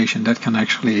medication that can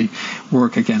actually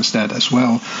work against that as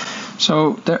well.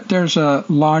 So there's a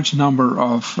large number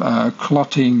of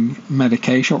clotting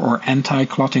medication or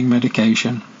anti-clotting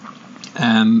medication.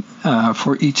 And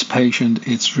for each patient,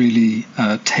 it's really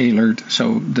tailored.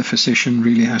 So the physician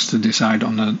really has to decide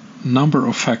on a number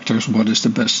of factors what is the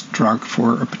best drug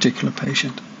for a particular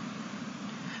patient.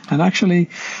 And actually,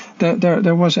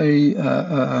 there was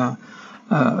a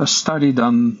study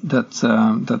done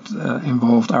that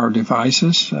involved our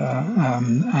devices,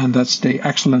 and that's the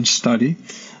Excellence study.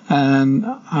 And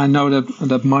I know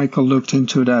that Michael looked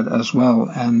into that as well,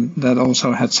 and that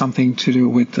also had something to do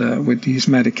with these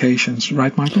medications,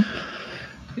 right, Michael?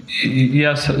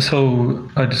 Yes. So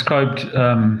I described,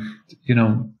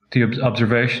 the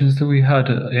observations that we had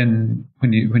in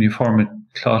when you form a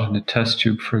clot in a test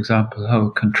tube, for example, how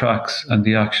it contracts and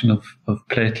the action of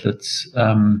platelets,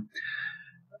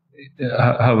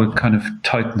 how it kind of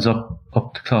tightens up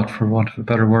the clot, for want of a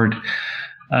better word,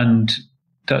 and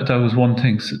that was one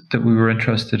thing that we were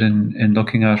interested in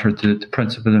looking at, or the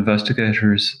principal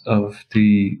investigators of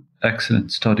the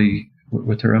Excellent study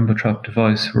with their Embotrap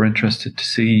device were interested to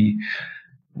see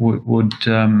would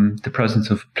the presence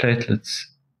of platelets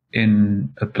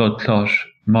in a blood clot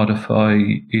modify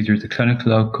either the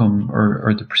clinical outcome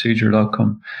or the procedural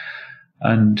outcome.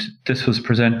 And this was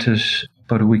presented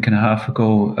about a week and a half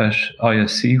ago at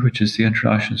ISC, which is the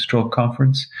International Stroke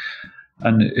Conference.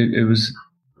 And it was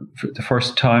the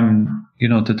first time,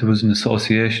 that there was an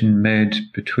association made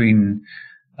between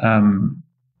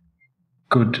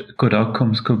good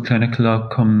outcomes, good clinical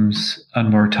outcomes, and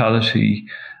mortality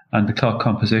and the clot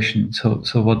composition. So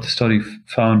what the study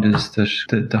found is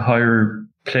that the higher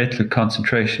platelet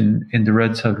concentration in the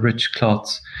red cell rich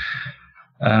clots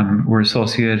were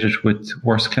associated with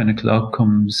worse clinical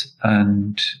outcomes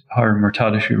and higher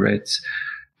mortality rates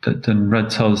than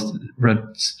red clots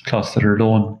that are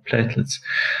low on platelets.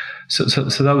 So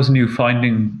that was a new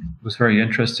finding. It was very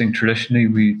interesting. Traditionally,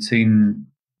 we'd seen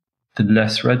the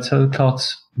less red cell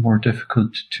clots more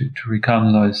difficult to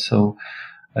recanalize. So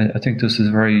I think this is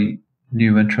a very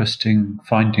new, interesting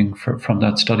finding from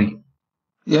that study.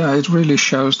 Yeah, it really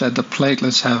shows that the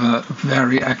platelets have a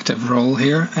very active role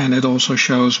here, and it also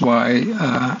shows why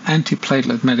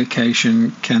antiplatelet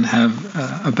medication can have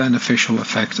a beneficial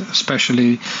effect,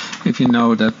 especially if you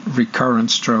know that recurrent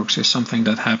strokes is something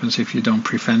that happens if you don't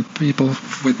prevent people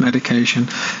with medication.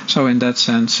 So in that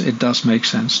sense, it does make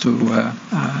sense to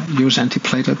use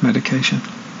antiplatelet medication.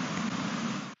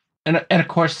 And of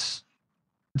course,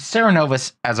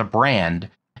 Cerenovus as a brand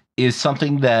is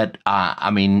something that,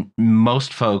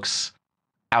 most folks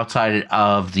outside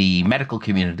of the medical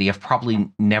community have probably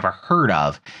never heard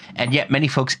of. And yet many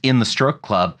folks in the stroke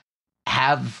club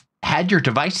have had your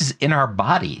devices in our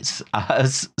bodies.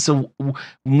 So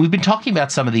we've been talking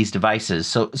about some of these devices.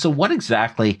 So what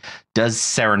exactly does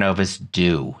Cerenovus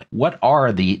do? What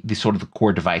are the sort of the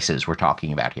core devices we're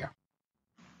talking about here?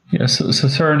 Yeah, so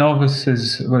Cerenovus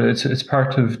it's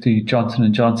part of the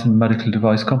Johnson & Johnson medical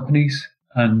device companies,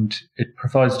 and it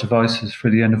provides devices for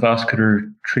the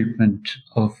endovascular treatment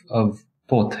of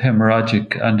both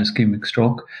hemorrhagic and ischemic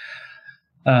stroke.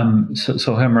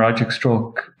 So hemorrhagic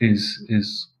stroke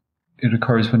it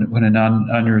occurs when an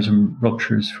aneurysm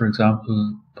ruptures, for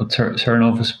example. But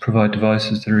Cerenovus provide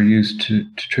devices that are used to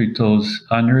treat those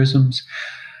aneurysms.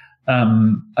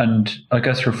 And I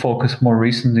guess our focus more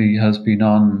recently has been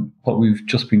on what we've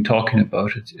just been talking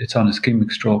about. It's on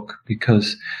ischemic stroke,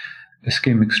 because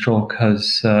ischemic stroke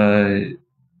has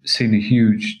seen a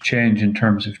huge change in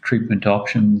terms of treatment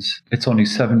options. It's only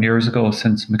 7 years ago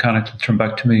since mechanical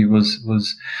thrombectomy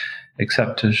was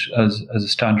accepted as a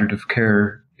standard of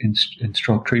care in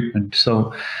stroke treatment.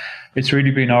 So it's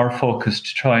really been our focus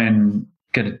to try and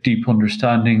get a deep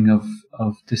understanding of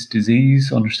this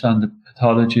disease, understand the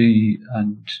pathology,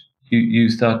 and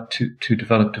use that to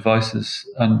develop devices.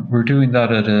 And we're doing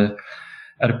that at a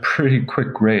pretty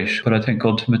quick rate. But I think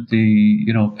ultimately,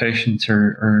 patients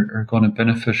are going to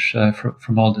benefit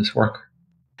from all this work.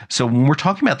 So when we're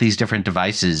talking about these different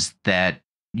devices that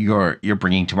you're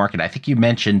bringing to market, I think you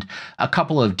mentioned a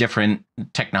couple of different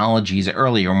technologies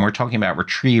earlier, and we're talking about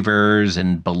retrievers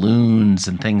and balloons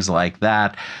and things like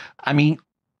that. I mean,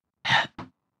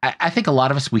 I think a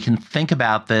lot of us, we can think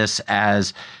about this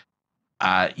as,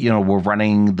 we're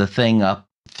running the thing up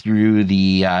through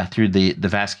the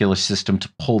vascular system to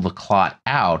pull the clot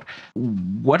out.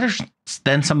 What are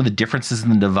then some of the differences in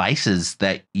the devices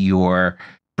that you're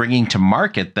bringing to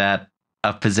market that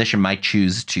a physician might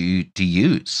choose to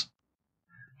use?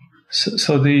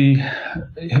 So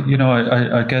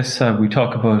I guess we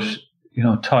talk about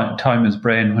time is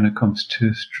brain when it comes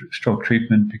to stroke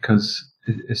treatment, because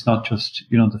it's not just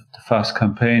the fast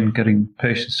campaign getting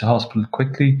patients to hospital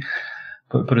quickly,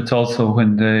 but it's also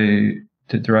when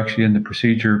they're actually in the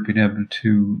procedure, being able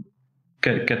to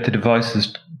get the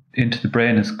devices into the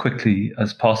brain as quickly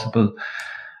as possible,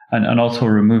 and also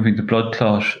removing the blood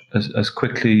clot as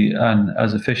quickly and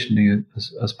as efficiently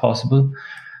as possible.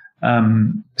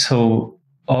 So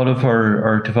all of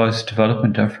our device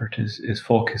development effort is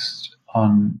focused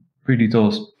on really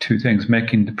those two things: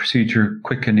 making the procedure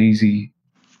quick and easy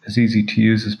to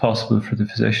use as possible for the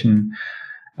physician,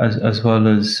 as well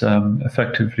as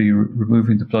effectively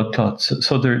removing the blood clots.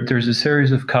 So there's a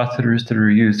series of catheters that are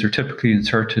used. They're typically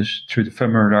inserted through the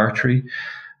femoral artery.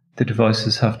 The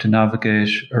devices have to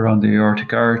navigate around the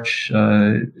aortic arch,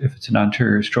 if it's an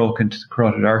anterior stroke, into the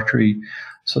carotid artery.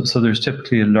 So there's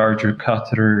typically a larger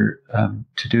catheter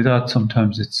to do that.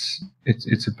 Sometimes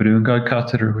it's a balloon guide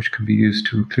catheter, which can be used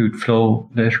to occlude flow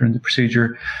later in the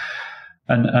procedure.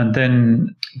 And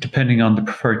then, depending on the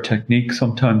preferred technique,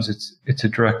 sometimes it's a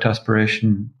direct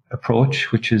aspiration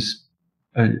approach, which is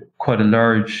quite a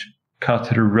large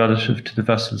catheter relative to the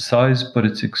vessel size, but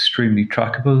it's extremely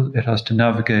trackable. It has to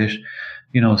navigate,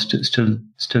 still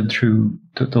through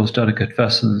those delicate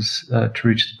vessels to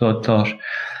reach the blood clot.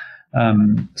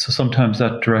 So sometimes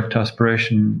that direct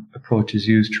aspiration approach is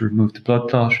used to remove the blood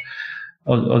clot.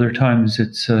 Other times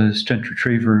it's a stent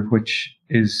retriever, which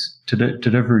is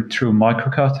delivered through a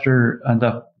microcatheter, and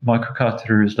that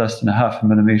microcatheter is less than 0.5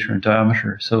 millimeter in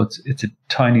diameter. So it's a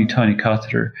tiny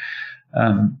catheter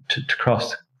to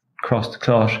cross the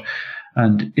clot,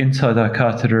 and inside that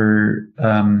catheter,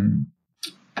 the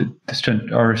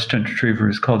stent retriever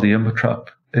is called the embotrap.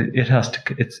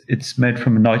 It's made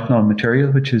from a nitinol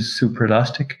material, which is super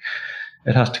elastic.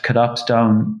 It has to collapse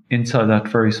down inside that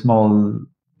very small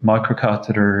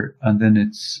microcatheter, and then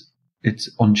it's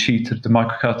unsheathed. The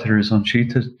microcatheter is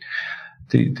unsheathed.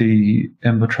 The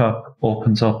embotrap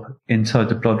opens up inside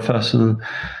the blood vessel,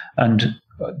 and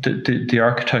the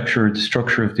architecture, the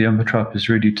structure of the embotrap is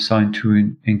really designed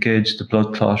to engage the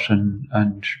blood clot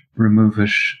and remove it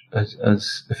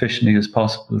as efficiently as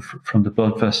possible from the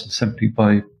blood vessel simply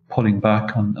by pulling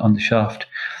back on the shaft.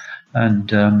 And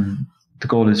the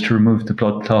goal is to remove the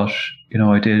blood clot,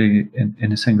 ideally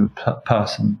in a single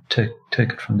pass and take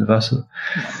it from the vessel.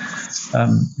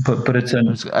 But it's I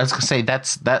was going to say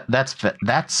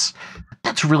that's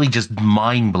really just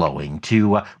mind blowing.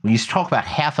 When you talk about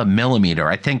 0.5 millimeter,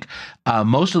 I think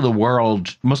most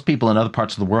people in other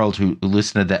parts of the world who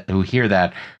listen to that, who hear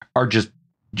that, are just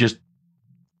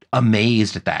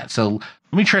amazed at that. So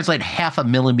let me translate 0.5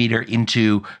 millimeter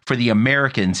into, for the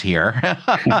Americans here,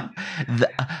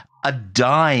 a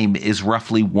dime is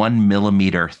roughly 1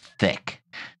 millimeter thick.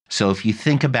 So if you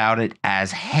think about it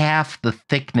as half the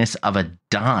thickness of a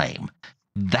dime,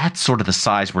 that's sort of the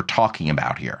size we're talking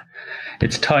about here.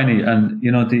 It's tiny, and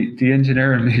the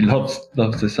engineer in me loves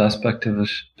this aspect of it,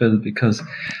 Bill, because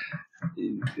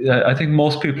I think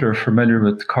most people are familiar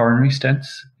with coronary stents.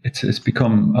 It's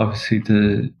become obviously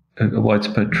a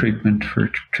widespread treatment for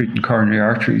treating coronary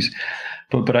arteries,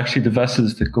 but actually the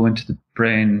vessels that go into the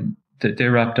brain, they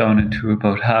wrap down into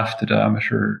about half the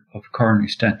diameter of a coronary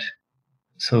stent.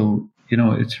 So,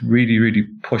 it's really, really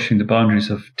pushing the boundaries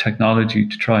of technology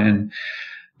to try and,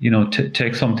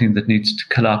 take something that needs to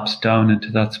collapse down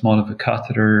into that small of a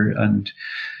catheter. And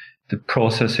the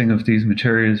processing of these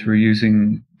materials, we're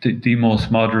using the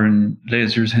most modern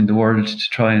lasers in the world to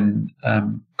try and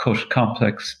cut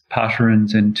complex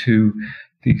patterns into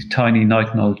these tiny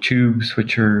nitinol tubes,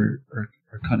 which are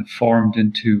kind of formed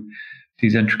into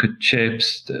these intricate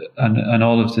shapes, and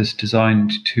all of this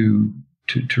designed to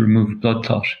remove a blood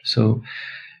clot. So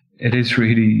it is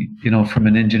really, from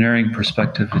an engineering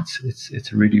perspective,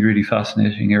 it's a really, really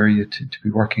fascinating area to be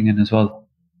working in as well.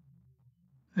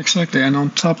 Exactly. And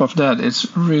on top of that, it's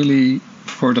really,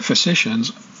 for the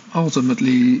physicians,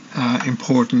 ultimately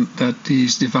important that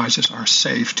these devices are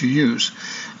safe to use.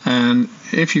 And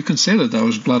if you consider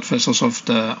those blood vessels of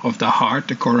the heart,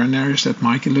 the coronaries that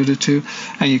Mike alluded to,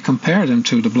 and you compare them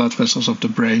to the blood vessels of the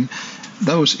brain,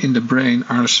 those in the brain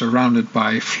are surrounded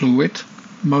by fluid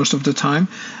most of the time,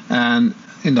 and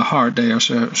in the heart they are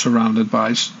surrounded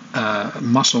by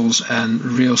muscles and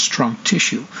real strong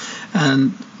tissue.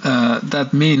 And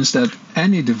that means that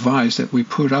any device that we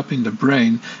put up in the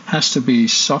brain has to be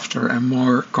softer and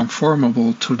more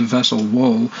conformable to the vessel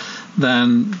wall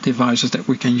than devices that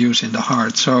we can use in the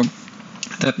heart. So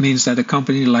that means that a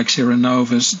company like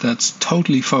Cerenovus, that's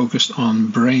totally focused on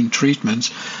brain treatments,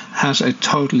 has a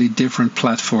totally different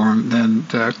platform than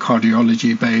the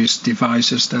cardiology-based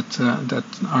devices that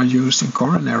are used in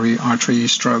coronary artery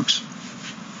strokes.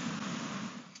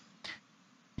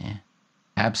 Yeah,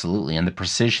 absolutely. And the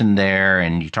precision there,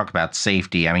 and you talk about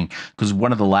safety. I mean, because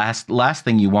one of the last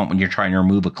thing you want when you're trying to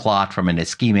remove a clot from an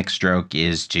ischemic stroke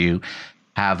is to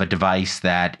have a device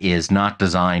that is not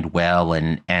designed well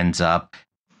and ends up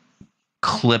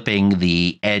clipping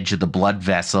the edge of the blood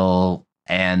vessel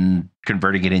and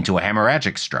converting it into a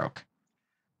hemorrhagic stroke.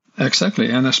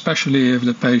 Exactly, and especially if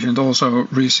the patient also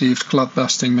received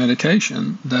clot-busting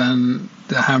medication, then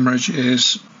the hemorrhage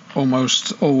is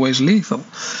almost always lethal,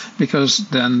 because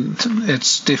then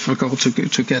it's difficult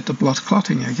to get the blood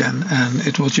clotting again, and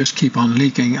it will just keep on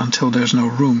leaking until there's no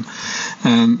room.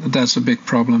 And that's a big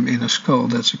problem in a skull.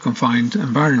 That's a confined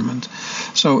environment.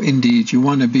 So indeed, you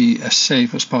want to be as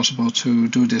safe as possible to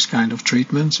do this kind of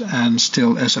treatment and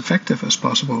still as effective as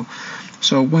possible.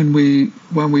 So when we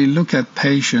look at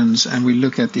patients and we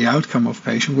look at the outcome of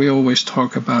patients, we always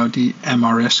talk about the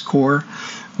MRS score,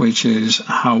 which is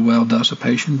how well does a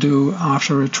patient do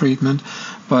after a treatment.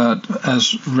 But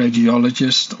as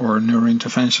radiologists or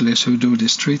neurointerventionists who do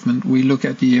this treatment, we look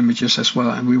at the images as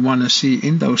well, and we want to see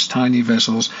in those tiny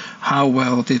vessels, how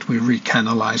well did we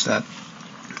recanalize that?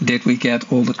 Did we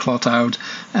get all the clot out,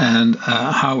 and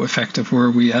how effective were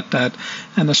we at that?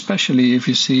 And especially if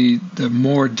you see the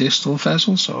more distal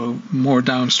vessels, so more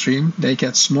downstream, they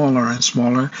get smaller and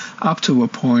smaller up to a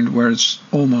point where it's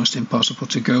almost impossible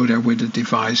to go there with the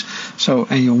device. So,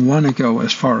 and you want to go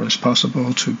as far as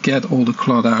possible to get all the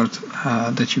clot out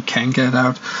that you can get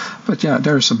out. But yeah,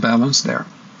 there's a balance there.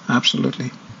 Absolutely.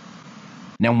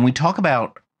 Now, when we talk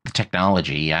about the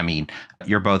technology, I mean,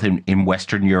 you're both in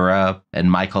Western Europe, and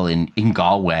Michael in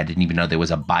Galway. I didn't even know there was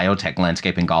a biotech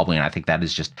landscape in Galway, and I think that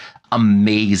is just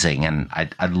amazing. And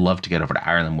I'd love to get over to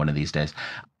Ireland one of these days.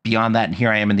 Beyond that, and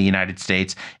here I am in the United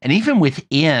States, and even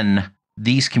within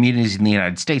these communities in the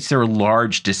United States, there are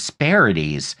large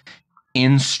disparities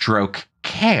in stroke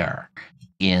care,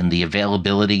 in the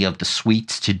availability of the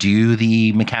suites to do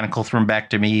the mechanical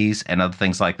thrombectomies and other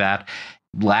things like that.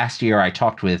 last year I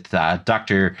talked with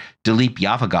Dr. Dilip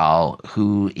Yavagal,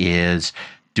 who is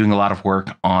doing a lot of work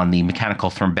on the Mechanical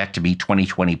Thrombectomy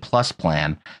 2020 Plus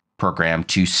plan program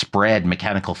to spread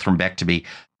mechanical thrombectomy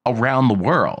around the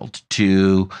world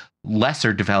to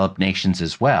lesser developed nations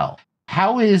as well.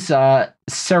 How is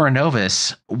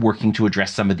Cerenovus working to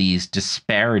address some of these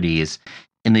disparities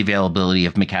in the availability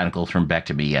of mechanical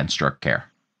thrombectomy and stroke care?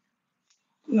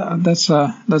 Yeah, that's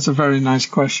a very nice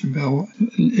question, Bill.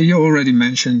 You already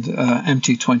mentioned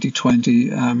MT 2020,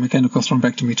 Mechanical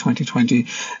Thrombectomy 2020.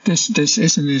 This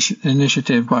is an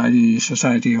initiative by the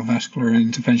Society of Vascular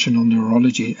and Interventional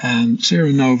Neurology, and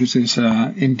Cerenovus is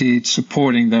indeed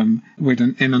supporting them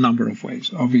in a number of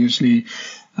ways. Obviously,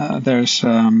 there's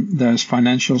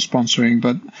financial sponsoring,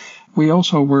 but we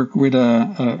also work with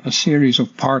a series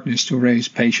of partners to raise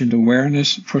patient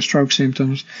awareness for stroke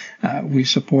symptoms. We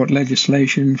support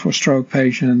legislation for stroke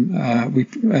patients. We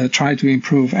try to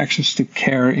improve access to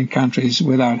care in countries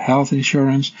without health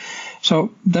insurance.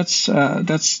 So that's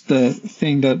the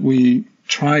thing that we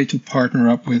try to partner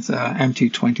up with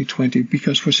MT 2020,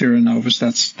 because for Cerenovus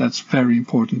that's very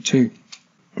important too.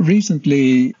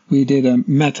 Recently, we did a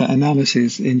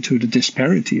meta-analysis into the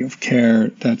disparity of care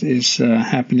that is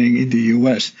happening in the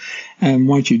US. And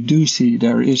what you do see,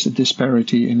 there is a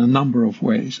disparity in a number of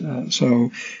ways.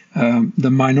 The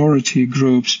minority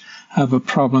groups have a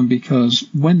problem because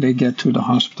when they get to the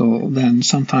hospital, then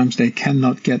sometimes they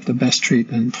cannot get the best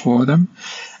treatment for them.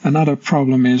 Another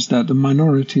problem is that the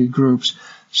minority groups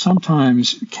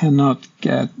sometimes cannot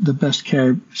get the best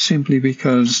care simply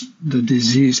because the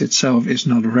disease itself is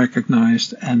not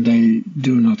recognized and they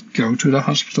do not go to the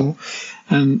hospital.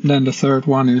 And then the third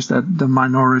one is that the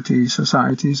minority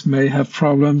societies may have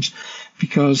problems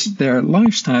because their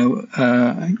lifestyle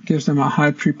gives them a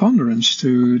high preponderance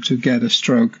to get a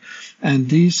stroke. And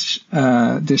these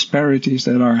disparities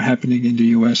that are happening in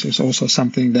the US is also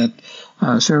something that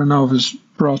Cerenovus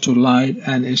brought to light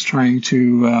and is trying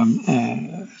to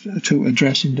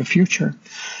address in the future.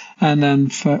 And then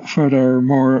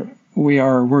furthermore, we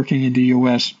are working in the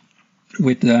US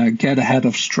with the Get Ahead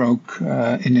of Stroke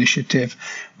initiative,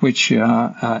 which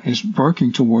is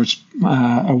working towards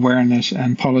awareness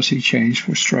and policy change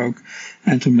for stroke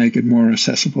and to make it more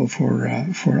accessible for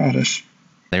others.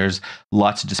 There's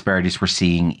lots of disparities we're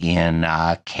seeing in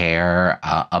care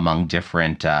among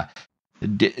different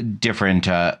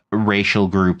racial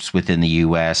groups within the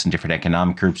U.S. and different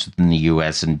economic groups within the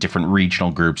U.S. and different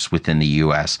regional groups within the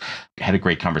U.S. I had a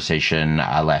great conversation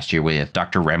last year with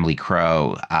Dr. Remley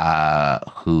Crow,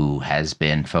 who has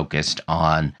been focused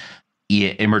on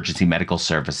emergency medical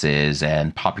services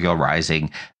and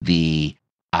popularizing the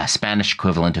Spanish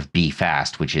equivalent of Be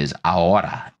Fast, which is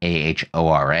Ahora,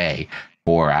 AHORA,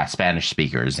 for Spanish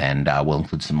speakers, and we'll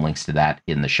include some links to that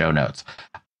in the show notes.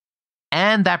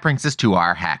 And that brings us to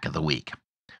our hack of the week.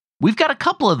 We've got a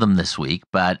couple of them this week,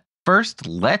 but first,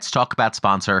 let's talk about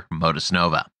sponsor Modus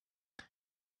Nova.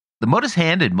 The Modus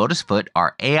Hand and Modus Foot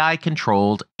are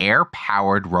AI-controlled,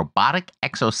 air-powered robotic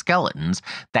exoskeletons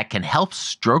that can help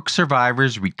stroke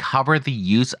survivors recover the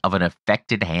use of an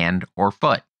affected hand or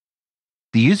foot.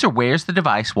 The user wears the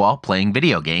device while playing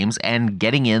video games and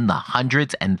getting in the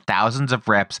hundreds and thousands of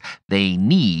reps they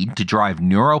need to drive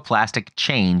neuroplastic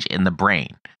change in the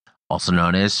brain, also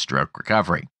known as stroke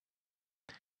recovery.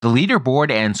 The leaderboard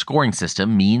and scoring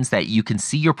system means that you can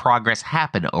see your progress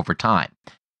happen over time.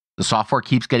 The software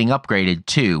keeps getting upgraded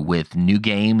too, with new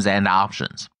games and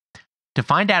options. To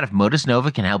find out if Modus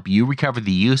Nova can help you recover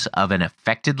the use of an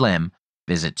affected limb,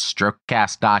 visit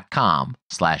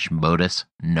strokecast.com/Modus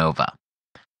Nova.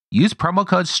 Use promo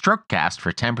code STROKECAST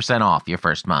for 10% off your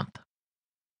first month.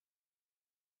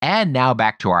 And now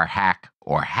back to our hack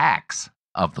or hacks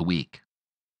of the week.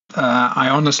 I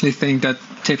honestly think that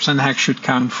tips and hacks should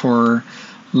count for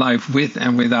life with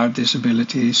and without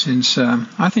disability, since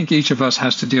I think each of us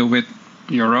has to deal with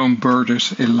your own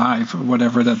burdens in life,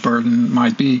 whatever that burden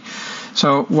might be.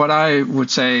 So what I would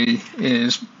say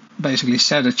is basically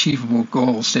set achievable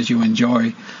goals that you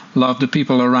enjoy. Love the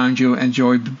people around you.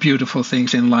 Enjoy beautiful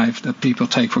things in life that people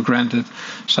take for granted,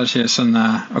 such as an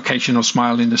occasional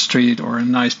smile in the street or a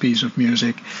nice piece of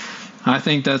music. I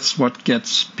think that's what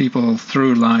gets people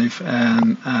through life,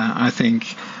 and I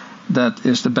think that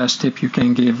is the best tip you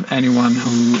can give anyone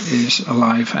who is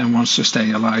alive and wants to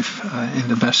stay alive in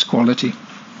the best quality.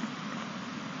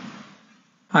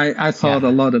 I thought a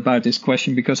lot about this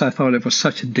question because I thought it was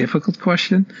such a difficult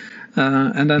question.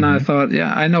 And then I thought,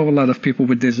 I know a lot of people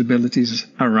with disabilities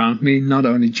around me, not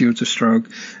only due to stroke.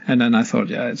 And then I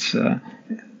thought, it's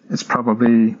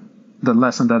probably the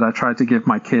lesson that I tried to give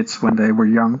my kids when they were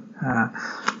young.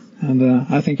 And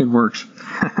I think it works.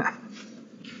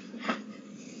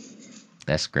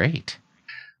 That's great.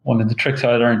 One of the tricks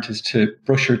I learned is to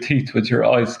brush your teeth with your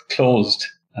eyes closed,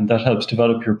 and that helps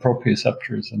develop your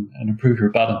proprioceptors and improve your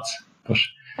balance. But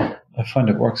I find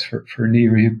it works for knee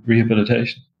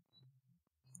rehabilitation.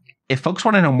 If folks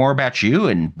want to know more about you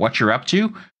and what you're up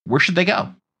to, where should they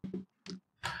go?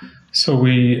 So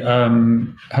we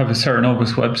have a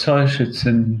Cerenovus website. It's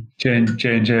in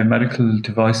J&J Medical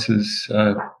Devices,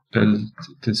 the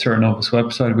Cerenovus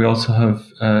website. We also have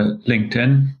a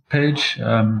LinkedIn page.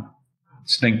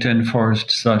 It's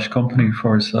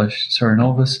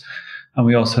LinkedIn/company/Cerenovus. And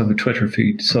we also have a Twitter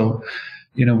feed. So,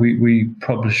 we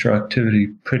publish our activity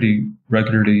pretty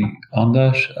regularly on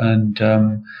that. And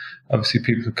obviously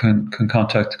people can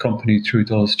contact the company through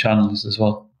those channels as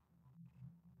well.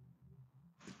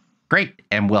 Great.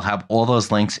 And we'll have all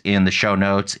those links in the show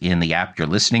notes in the app you're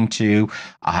listening to,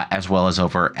 as well as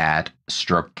over at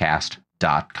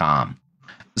strokecast.com.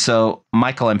 So,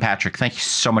 Michael and Patrick, thank you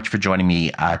so much for joining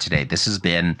me today. This has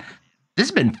been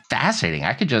fascinating.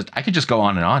 I could just go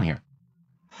on and on here.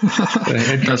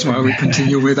 That's why we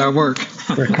continue with our work.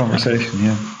 Great conversation,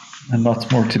 yeah. And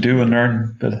lots more to do and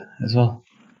learn as well.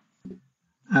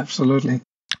 Absolutely.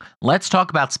 Let's talk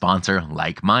about sponsor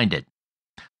Like-Minded.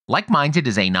 Like-Minded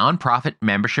is a nonprofit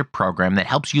membership program that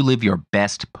helps you live your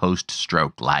best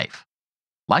post-stroke life.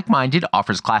 Like-Minded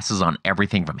offers classes on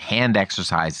everything from hand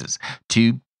exercises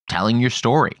to telling your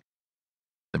story.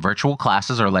 The virtual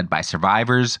classes are led by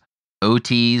survivors,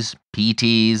 OTs,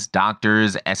 PTs,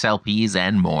 doctors, SLPs,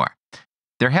 and more.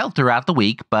 They're held throughout the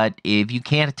week, but if you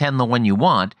can't attend the one you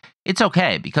want, it's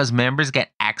okay because members get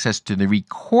access to the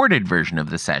recorded version of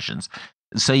the sessions,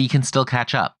 so you can still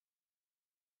catch up.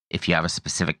 If you have a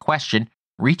specific question,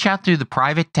 reach out through the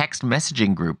private text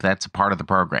messaging group that's a part of the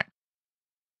program.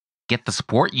 Get the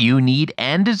support you need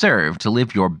and deserve to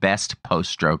live your best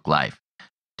post-stroke life.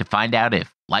 To find out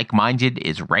if Like-Minded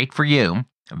is right for you,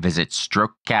 visit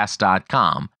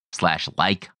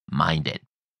strokecast.com/like-minded.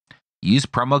 Use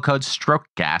promo code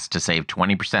STROKECAST to save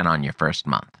 20% on your first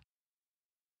month.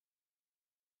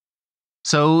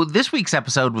 So this week's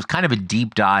episode was kind of a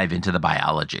deep dive into the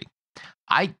biology.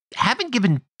 I haven't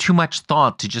given too much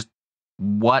thought to just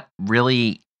what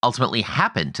really ultimately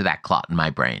happened to that clot in my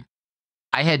brain.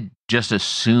 I had just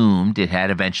assumed it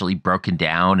had eventually broken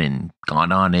down and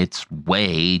gone on its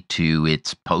way to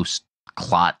its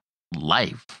post-clot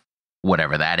life,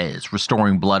 whatever that is,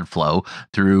 restoring blood flow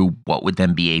through what would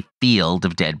then be a field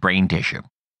of dead brain tissue.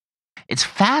 It's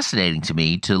fascinating to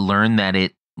me to learn that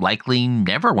it likely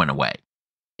never went away.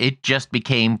 It just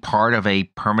became part of a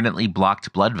permanently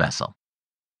blocked blood vessel.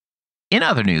 In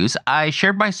other news, I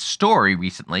shared my story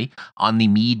recently on the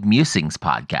Mead Musings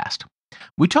podcast.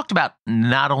 We talked about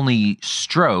not only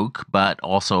stroke, but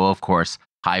also, of course,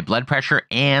 high blood pressure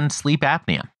and sleep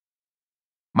apnea.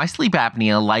 My sleep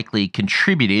apnea likely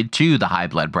contributed to the high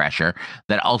blood pressure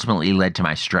that ultimately led to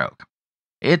my stroke.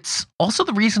 It's also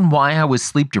the reason why I was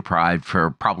sleep deprived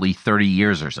for probably 30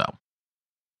 years or so.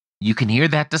 You can hear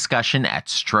that discussion at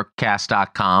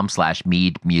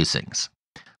strokecast.com/Mead Musings.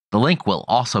 The link will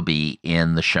also be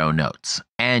in the show notes,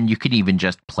 and you can even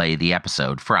just play the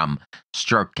episode from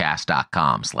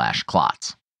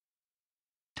strokecast.com/Clots.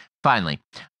 Finally,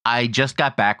 I just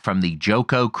got back from the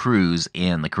Joko cruise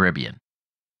in the Caribbean.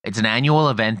 It's an annual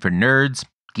event for nerds,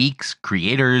 geeks,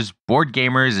 creators, board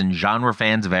gamers, and genre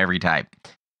fans of every type.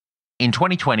 In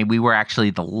 2020, we were actually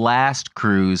the last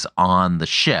cruise on the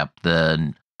ship,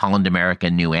 the Holland America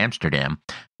New Amsterdam,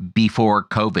 before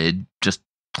COVID just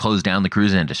closed down the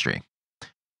cruise industry.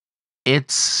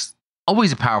 It's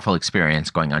always a powerful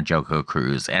experience going on Joko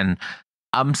Cruise, and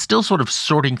I'm still sort of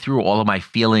sorting through all of my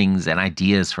feelings and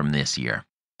ideas from this year.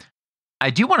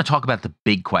 I do want to talk about the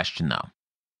big question, though.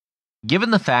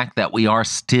 Given the fact that we are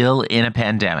still in a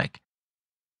pandemic,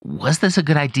 was this a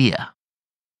good idea?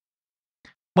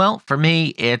 Well, for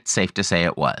me, it's safe to say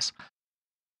it was.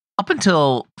 Up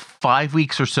until 5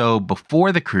 weeks or so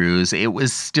before the cruise, it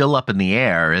was still up in the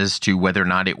air as to whether or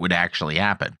not it would actually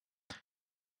happen.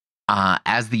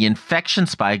 As the infection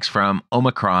spikes from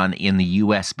Omicron in the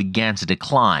US began to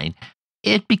decline,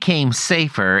 it became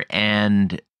safer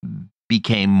and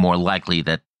became more likely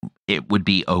that it would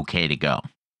be okay to go.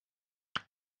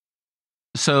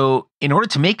 So in order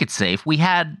to make it safe, we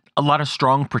had a lot of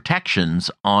strong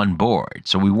protections on board.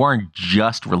 So we weren't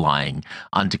just relying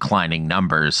on declining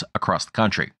numbers across the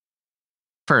country.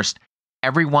 First,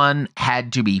 everyone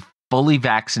had to be fully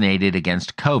vaccinated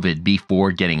against COVID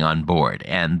before getting on board,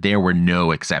 and there were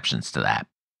no exceptions to that.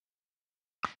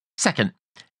 Second,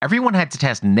 everyone had to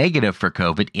test negative for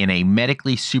COVID in a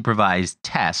medically supervised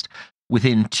test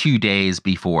within 2 days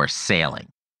before sailing.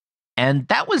 And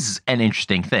that was an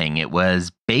interesting thing. It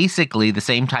was basically the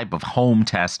same type of home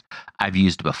test I've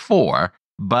used before,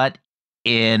 but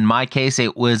in my case,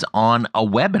 it was on a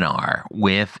webinar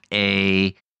with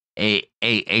a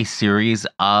series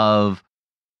of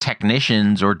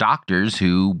technicians or doctors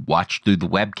who watched through the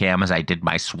webcam as I did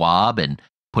my swab and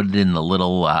put it in the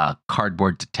little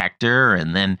cardboard detector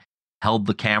and then held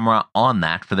the camera on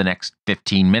that for the next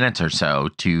 15 minutes or so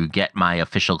to get my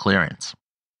official clearance.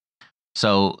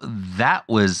 So that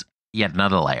was yet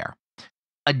another layer.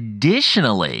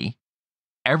 Additionally,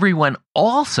 everyone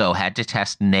also had to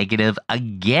test negative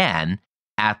again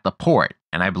at the port.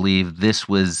 And I believe this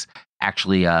was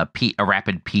actually a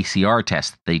rapid PCR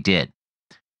test that they did.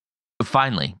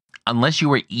 Finally, unless you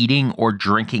were eating or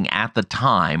drinking at the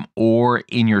time or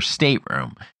in your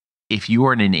stateroom, if you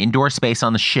were in an indoor space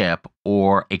on the ship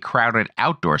or a crowded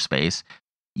outdoor space,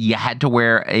 you had to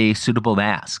wear a suitable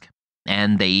mask.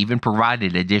 And they even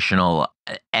provided additional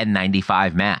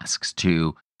N95 masks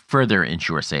to further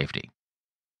ensure safety.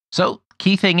 So,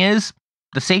 key thing is,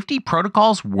 the safety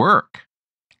protocols work.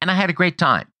 And I had a great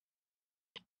time.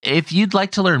 If you'd like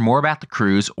to learn more about the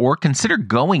cruise or consider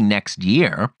going next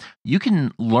year, you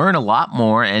can learn a lot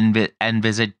more and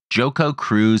visit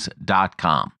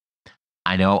jococruise.com.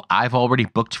 I know I've already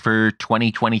booked for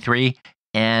 2023,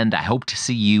 and I hope to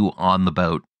see you on the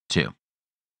boat too.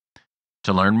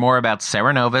 To learn more about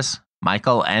Cerenovus,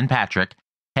 Michael, and Patrick,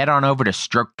 head on over to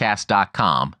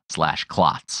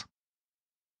strokecast.com/clots.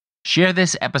 Share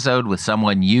this episode with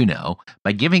someone you know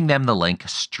by giving them the link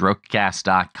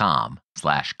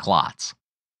strokecast.com/clots.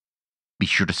 Be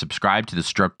sure to subscribe to the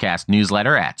Strokecast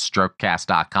newsletter at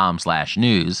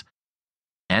strokecast.com/news.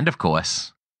 And of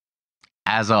course,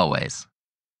 as always,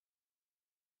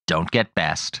 don't get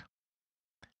best,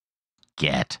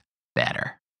 get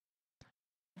better.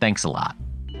 Thanks a lot.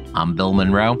 I'm Bill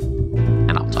Monroe,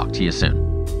 and I'll talk to you soon.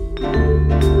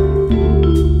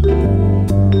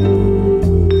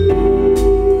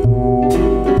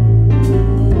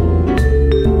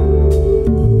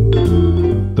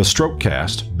 The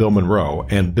Strokecast, Bill Monroe,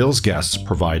 and Bill's guests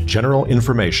provide general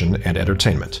information and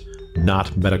entertainment,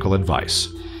 not medical advice.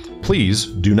 Please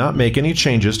do not make any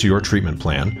changes to your treatment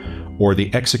plan or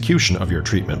the execution of your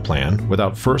treatment plan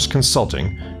without first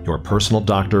consulting your personal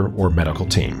doctor or medical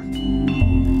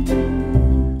team.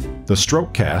 The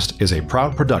Strokecast is a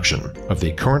proud production of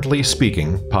the Currently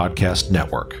Speaking Podcast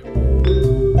Network.